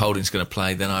means Rob Holding's going to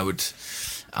play, then I would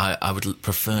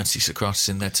prefer to see Socrates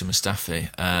in there to Mustafi.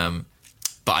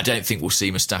 But I don't think we'll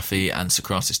see Mustafi and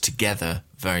Socrates together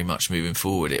very much moving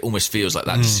forward. It almost feels like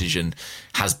that decision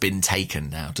has been taken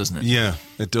now, doesn't it? Yeah,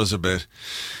 it does a bit.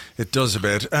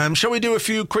 Shall we do a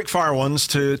few quick-fire ones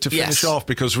to finish off,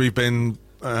 because we've been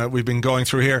going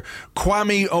through here.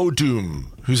 Kwame Odum,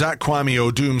 who's at Kwame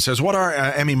Odum, says, what are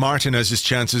Emi Martinez's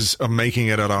chances of making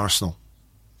it at Arsenal?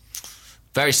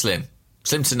 Very slim.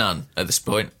 Slim to none at this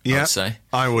point, I would say.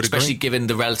 I would agree. Especially given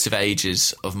the relative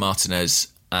ages of Martinez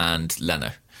and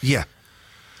Leno. Yeah,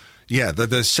 they're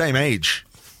the same age,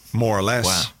 more or less.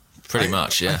 Wow, pretty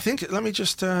much, yeah. I think, let me...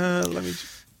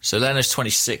 So Leno's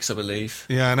 26, I believe.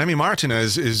 Yeah, and Emi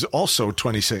Martinez is also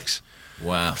 26.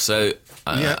 Wow, so,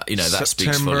 that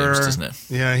speaks volumes, doesn't it?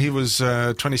 Yeah, he was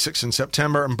 26 in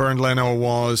September, and Bernd Leno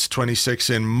was 26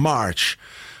 in March.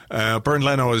 Bernd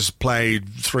Leno has played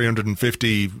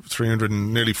 350,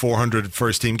 nearly 400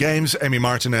 first-team games. Emi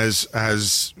Martinez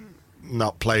has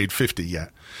not played 50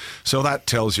 yet. So that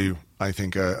tells you, I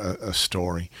think, a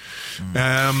story. Go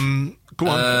on.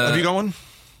 Have you got one?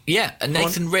 Yeah, and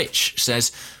Nathan Rich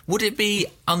says, would it be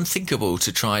unthinkable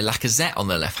to try Lacazette on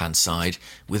the left-hand side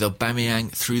with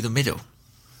Aubameyang through the middle?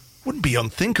 Wouldn't be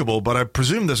unthinkable, but I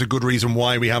presume there's a good reason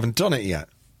why we haven't done it yet.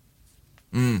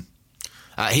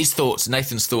 Nathan's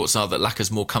thoughts are that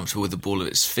Lacaz's more comfortable with the ball at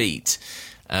his feet,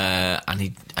 and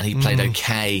he played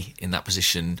okay in that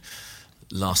position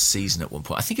last season at one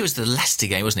point. I think it was the Leicester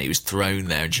game, wasn't it? He was thrown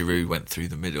there and Giroud went through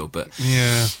the middle. But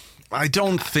yeah, I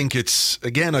don't think it's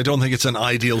an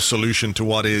ideal solution to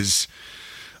what is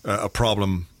a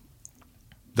problem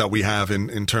that we have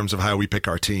in terms of how we pick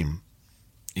our team.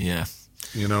 Yeah.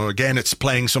 Again, it's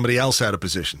playing somebody else out of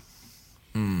position.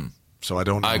 So I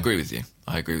don't know. I agree with you.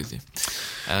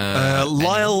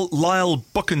 Lyle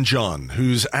Buckenjohn,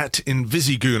 who's at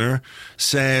Invisigooner,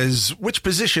 says, which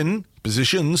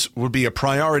positions would be a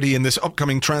priority in this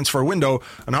upcoming transfer window,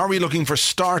 and are we looking for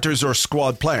starters or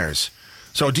squad players?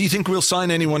 So do you think we'll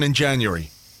sign anyone in January?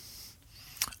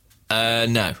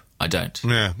 No, I don't.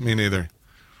 Yeah, me neither.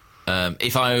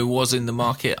 If I was in the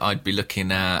market, I'd be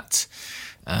looking at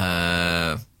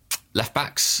left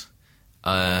backs.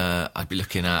 I'd be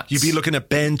looking at... You'd be looking at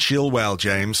Ben Chilwell,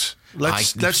 James.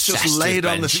 Let's just lay it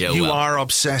on the... You are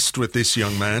obsessed with this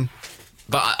young man.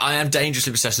 But I am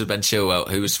dangerously obsessed with Ben Chilwell,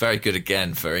 who was very good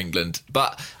again for England.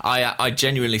 But I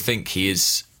genuinely think he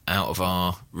is out of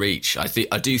our reach. I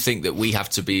do think that we have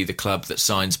to be the club that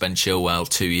signs Ben Chilwell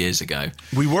 2 years ago.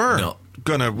 We were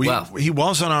he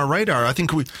was on our radar. I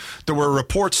think there were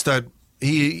reports that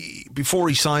before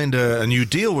he signed a new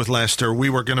deal with Leicester, we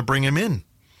were going to bring him in.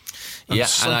 And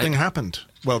something happened.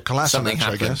 Well, Kolasinac,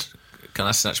 I guess.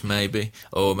 Kolasinac maybe,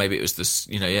 or maybe it was this.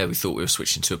 We thought we were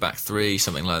switching to a back three,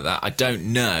 something like that. I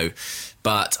don't know,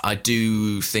 but I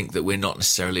do think that we're not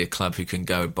necessarily a club who can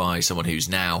go and buy someone who's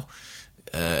now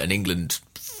an England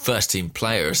first team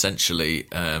player, essentially,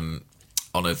 on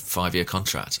a 5-year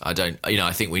contract. I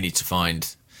think we need to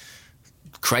find,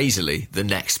 crazily, the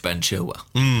next Ben Chilwell.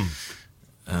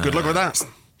 Good luck with that.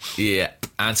 Yeah,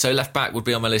 and so left back would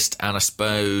be on my list, and I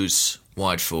suppose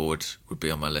wide forward would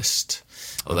be on my list.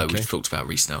 Although we've talked about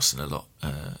Reece Nelson a lot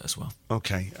as well.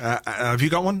 Okay, have you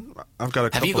got one? I've got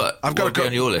a couple. Have you got? I've got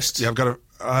on your list. Yeah, I've got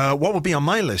a. What would be on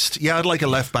my list? Yeah, I'd like a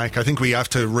left back. I think we have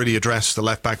to really address the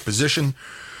left back position.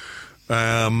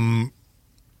 Where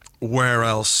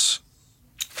else?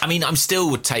 I mean, I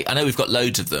know we've got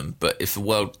loads of them, but if a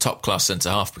world top class centre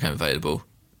half became available,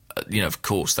 of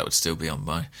course, that would still be on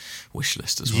my wish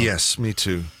list as well. Yes, me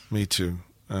too.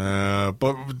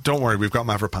 But don't worry, we've got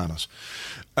Mavropanos.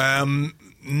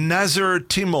 Nazar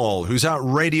Timol, who's at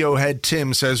Radiohead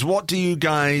Tim, says, what do you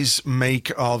guys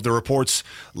make of the reports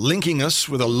linking us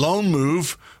with a loan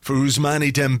move for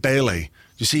Ousmane Dembele?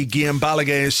 You see, Guillaume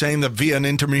Balaguer is saying that via an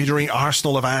intermediary,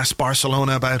 Arsenal have asked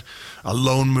Barcelona about a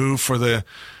loan move for the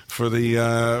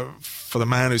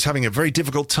man who's having a very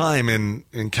difficult time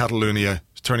in Catalonia.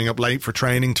 Turning up late for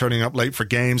training, turning up late for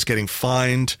games, getting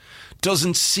fined.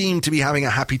 Doesn't seem to be having a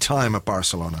happy time at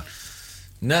Barcelona.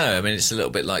 No, I mean, it's a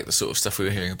little bit like the sort of stuff we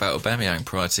were hearing about Aubameyang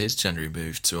prior to his January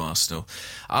move to Arsenal.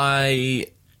 I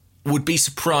would be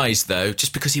surprised, though,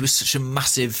 just because he was such a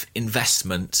massive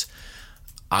investment,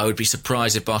 I would be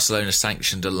surprised if Barcelona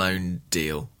sanctioned a loan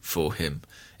deal for him.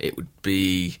 It would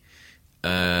be...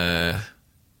 I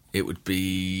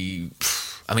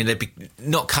mean, they'd be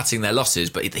not cutting their losses,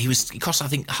 but he cost, I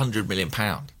think, £100 million,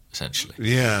 essentially.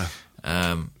 Yeah.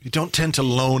 You don't tend to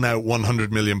loan out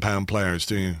 £100 million players,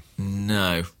 do you?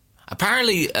 No.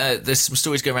 Apparently, there's some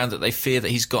stories going around that they fear that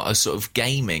he's got a sort of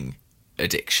gaming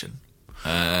addiction.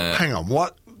 Hang on,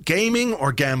 what? Gaming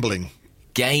or gambling?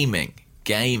 Gaming,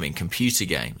 computer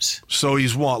games. So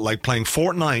he's what, like playing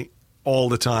Fortnite all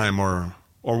the time, or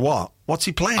what? What's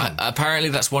he playing? Apparently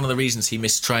that's one of the reasons he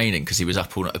missed training, because he was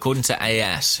up all night. According to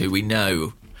AS, who we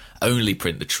know only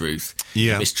print the truth,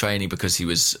 he missed training because he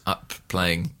was up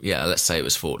playing, let's say it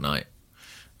was Fortnite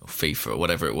or FIFA or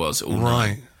whatever it was all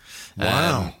night.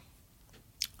 Wow.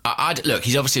 Look,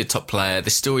 he's obviously a top player.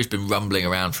 This story's been rumbling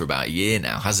around for about a year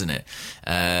now, hasn't it?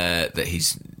 That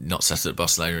he's not settled at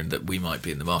Barcelona and that we might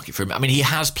be in the market for him. I mean, he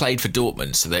has played for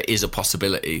Dortmund, so there is a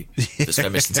possibility that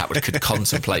Sven Mislintat could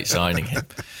contemplate signing him.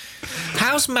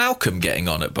 How's Malcolm getting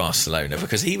on at Barcelona?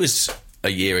 Because he was a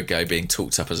year ago being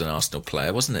talked up as an Arsenal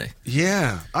player, wasn't he?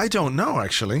 Yeah, I don't know,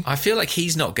 actually. I feel like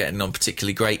he's not getting on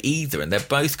particularly great either, and they're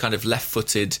both kind of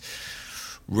left-footed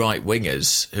right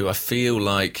wingers who I feel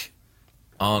like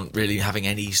aren't really having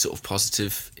any sort of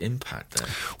positive impact there.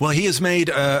 Well, he has made,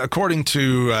 according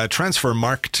to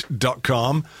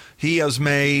transfermarkt.com, he has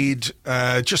made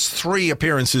just 3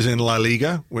 appearances in La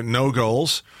Liga with no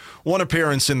goals, 1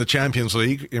 appearance in the Champions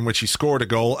League in which he scored a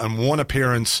goal, and 1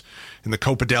 appearance in the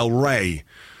Copa del Rey.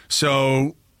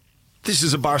 So this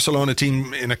is a Barcelona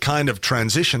team in a kind of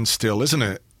transition still, isn't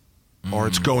it? Or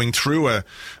it's going through a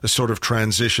sort of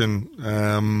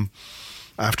transition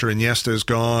after Iniesta's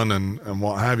gone and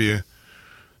what have you.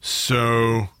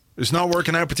 So it's not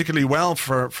working out particularly well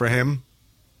for him.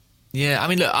 Yeah, I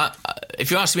mean, look,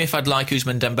 if you ask me if I'd like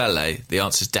Ousmane Dembele, the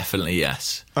answer is definitely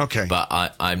yes. Okay.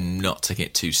 But I'm not taking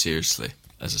it too seriously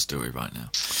as a story right now.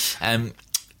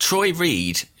 Troy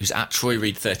Reed, who's at Troy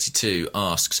Reed 32,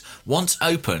 asks, once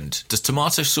opened, does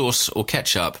tomato sauce or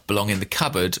ketchup belong in the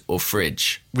cupboard or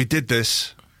fridge? We did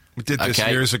this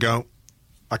years ago.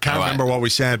 I can't remember what we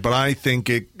said, but I think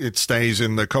it stays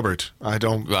in the cupboard. I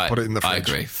don't put it in the fridge. I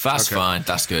agree. That's fine.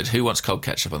 That's good. Who wants cold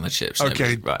ketchup on the chips?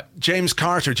 Okay. Right. James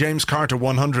Carter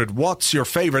 100. What's your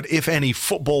favourite, if any,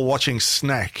 football watching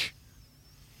snack?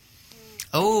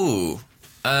 Oh,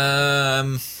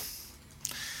 well,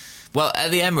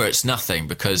 at the Emirates, nothing,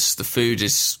 because the food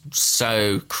is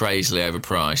so crazily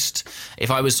overpriced. If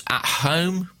I was at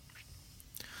home,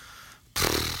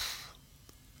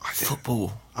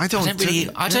 football. I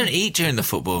don't eat during the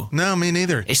football. No, me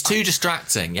neither. It's too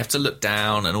distracting. You have to look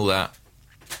down and all that.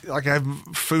 Like, I have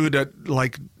food at,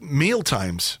 like, meal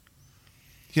times.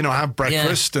 You know, I have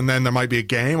breakfast and then there might be a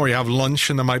game, or you have lunch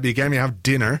and there might be a game, you have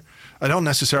dinner. I don't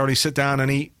necessarily sit down and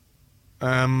eat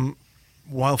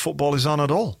while football is on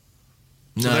at all.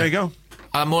 So there you go.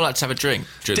 I more like to have a drink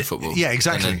during football. Yeah,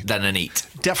 exactly. Than an eat.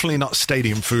 Definitely not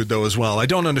stadium food, though, as well. I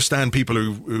don't understand people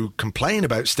who complain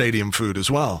about stadium food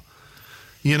as well.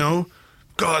 You know,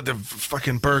 God, the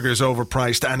fucking burger's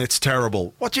overpriced and it's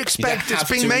terrible. What do you expect? It's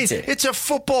being made. It's a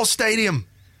football stadium.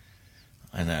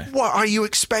 I know. What are you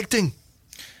expecting?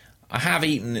 I have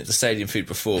eaten at the stadium food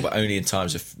before, but only in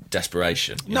times of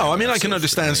desperation. No, I mean, I can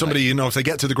understand somebody, if they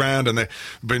get to the ground and they've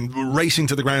been racing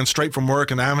to the ground straight from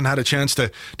work and they haven't had a chance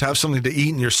to have something to eat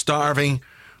and you're starving.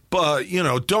 But,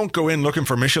 don't go in looking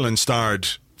for Michelin-starred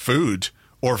food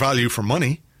or value for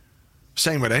money.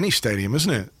 Same with any stadium,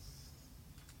 isn't it?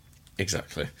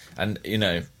 Exactly. And,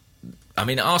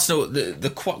 Arsenal,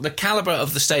 the calibre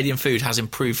of the stadium food has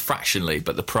improved fractionally,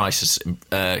 but the price has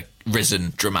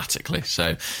risen dramatically.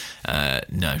 So,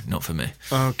 no, not for me.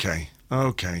 Okay.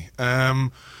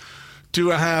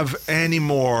 Do I have any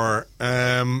more?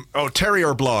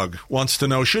 Terrier Blog wants to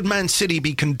know, should Man City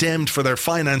be condemned for their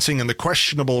financing and the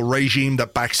questionable regime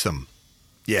that backs them?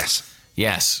 Yes.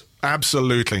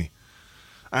 Absolutely.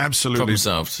 Problem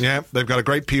solved. Yeah, they've got a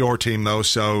great PR team, though,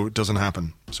 so it doesn't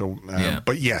happen. So,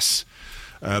 But yes,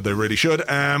 they really should.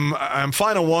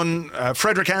 Final one,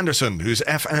 Frederick Anderson, who's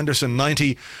F. Anderson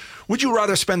 90. Would you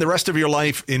rather spend the rest of your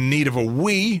life in need of a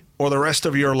wee or the rest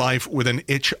of your life with an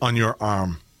itch on your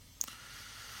arm?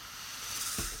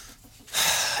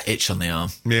 Itch on the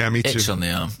arm. Yeah, me too. Itch on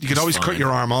the arm. You could always cut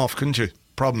your arm off, couldn't you?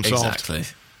 Problem solved. Exactly.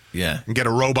 Yeah. And get a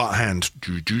robot hand.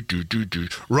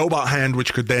 Robot hand,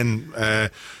 which could then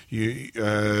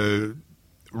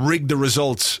rig the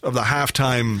results of the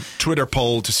halftime Twitter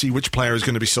poll to see which player is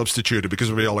going to be substituted, because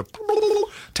it would be all like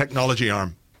technology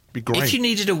arm. Be great. If you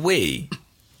needed a wee,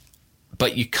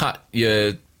 but you cut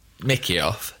your Mickey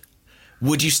off,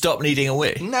 would you stop needing a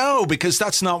wee? No, because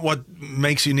that's not what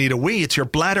makes you need a wee. It's your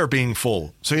bladder being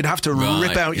full. So you'd have to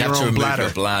rip out your own bladder.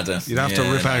 You'd have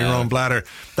to rip out your own bladder.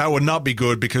 That would not be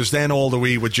good, because then all the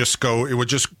wee would just go. It would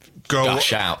just go.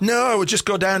 Gush out. No, it would just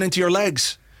go down into your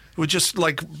legs. It would just,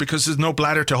 because there's no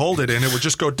bladder to hold it in, it would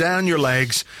just go down your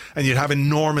legs, and you'd have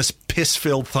enormous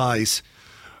piss-filled thighs.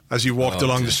 As you walked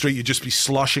along the street, you'd just be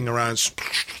sloshing around.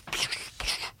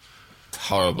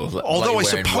 Horrible. Although I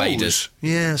suppose,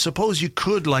 suppose you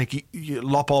could you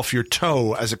lop off your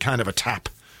toe as a kind of a tap.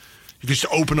 You could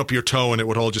just open up your toe and it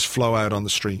would all just flow out on the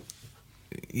street.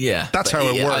 Yeah, that's how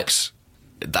it works.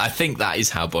 I think that is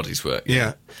how bodies work.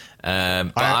 Yeah.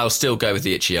 But I'll still go with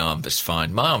the itchy arm. That's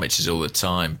fine. My arm itches all the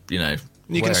time. You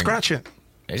can scratch it.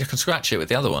 You can scratch it with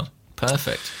the other one.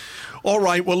 Perfect. All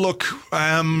right. Well, look.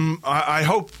 I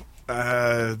hope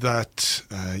that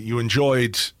you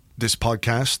enjoyed this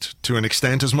podcast to an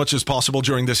extent, as much as possible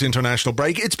during this international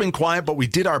break. It's been quiet, but we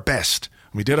did our best.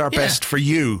 We did our best for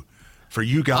you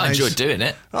guys. I enjoyed doing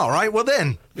it. All right, well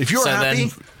then, if you're happy... then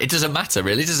it doesn't matter,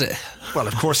 really, does it? Well,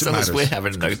 of course it matters. As we're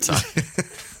having no time.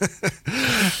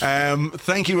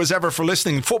 Thank you as ever for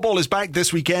listening. Football is back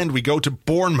this weekend. We go to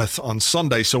Bournemouth on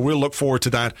Sunday, so we'll look forward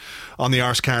to that on the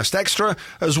Arsecast Extra.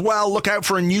 As well, look out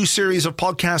for a new series of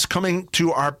podcasts coming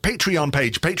to our Patreon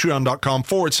page,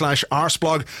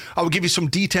 patreon.com/Arseblog. I will give you some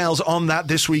details on that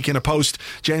this week in a post.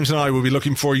 James and I will be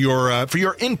looking for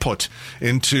your input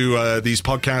into these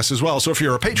podcasts as well. So if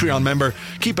you're a Patreon member,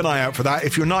 keep an eye out for that.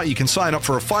 If you're not, you can sign up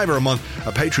for a $5 a month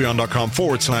at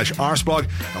patreon.com/Arseblog,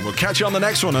 and we'll catch you on the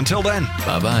next one. Until then,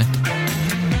 bye-bye.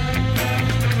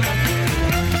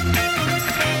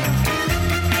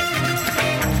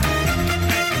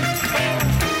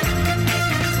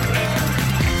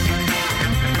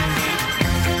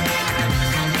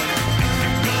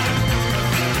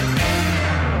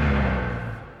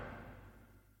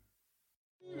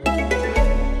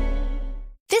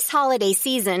 This holiday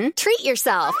season, treat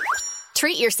yourself.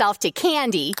 Treat yourself to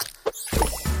candy.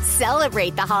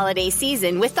 Celebrate the holiday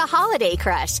season with the Holiday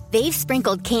Crush. They've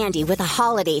sprinkled candy with a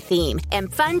holiday theme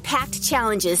and fun-packed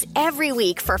challenges every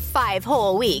week for 5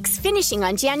 whole weeks, finishing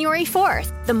on January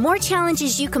 4th. The more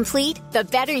challenges you complete, the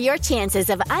better your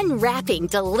chances of unwrapping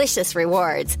delicious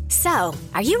rewards. So,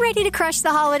 are you ready to crush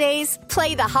the holidays?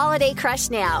 Play the Holiday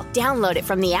Crush now. Download it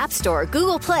from the App Store,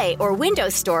 Google Play, or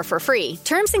Windows Store for free.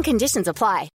 Terms and conditions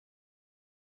apply.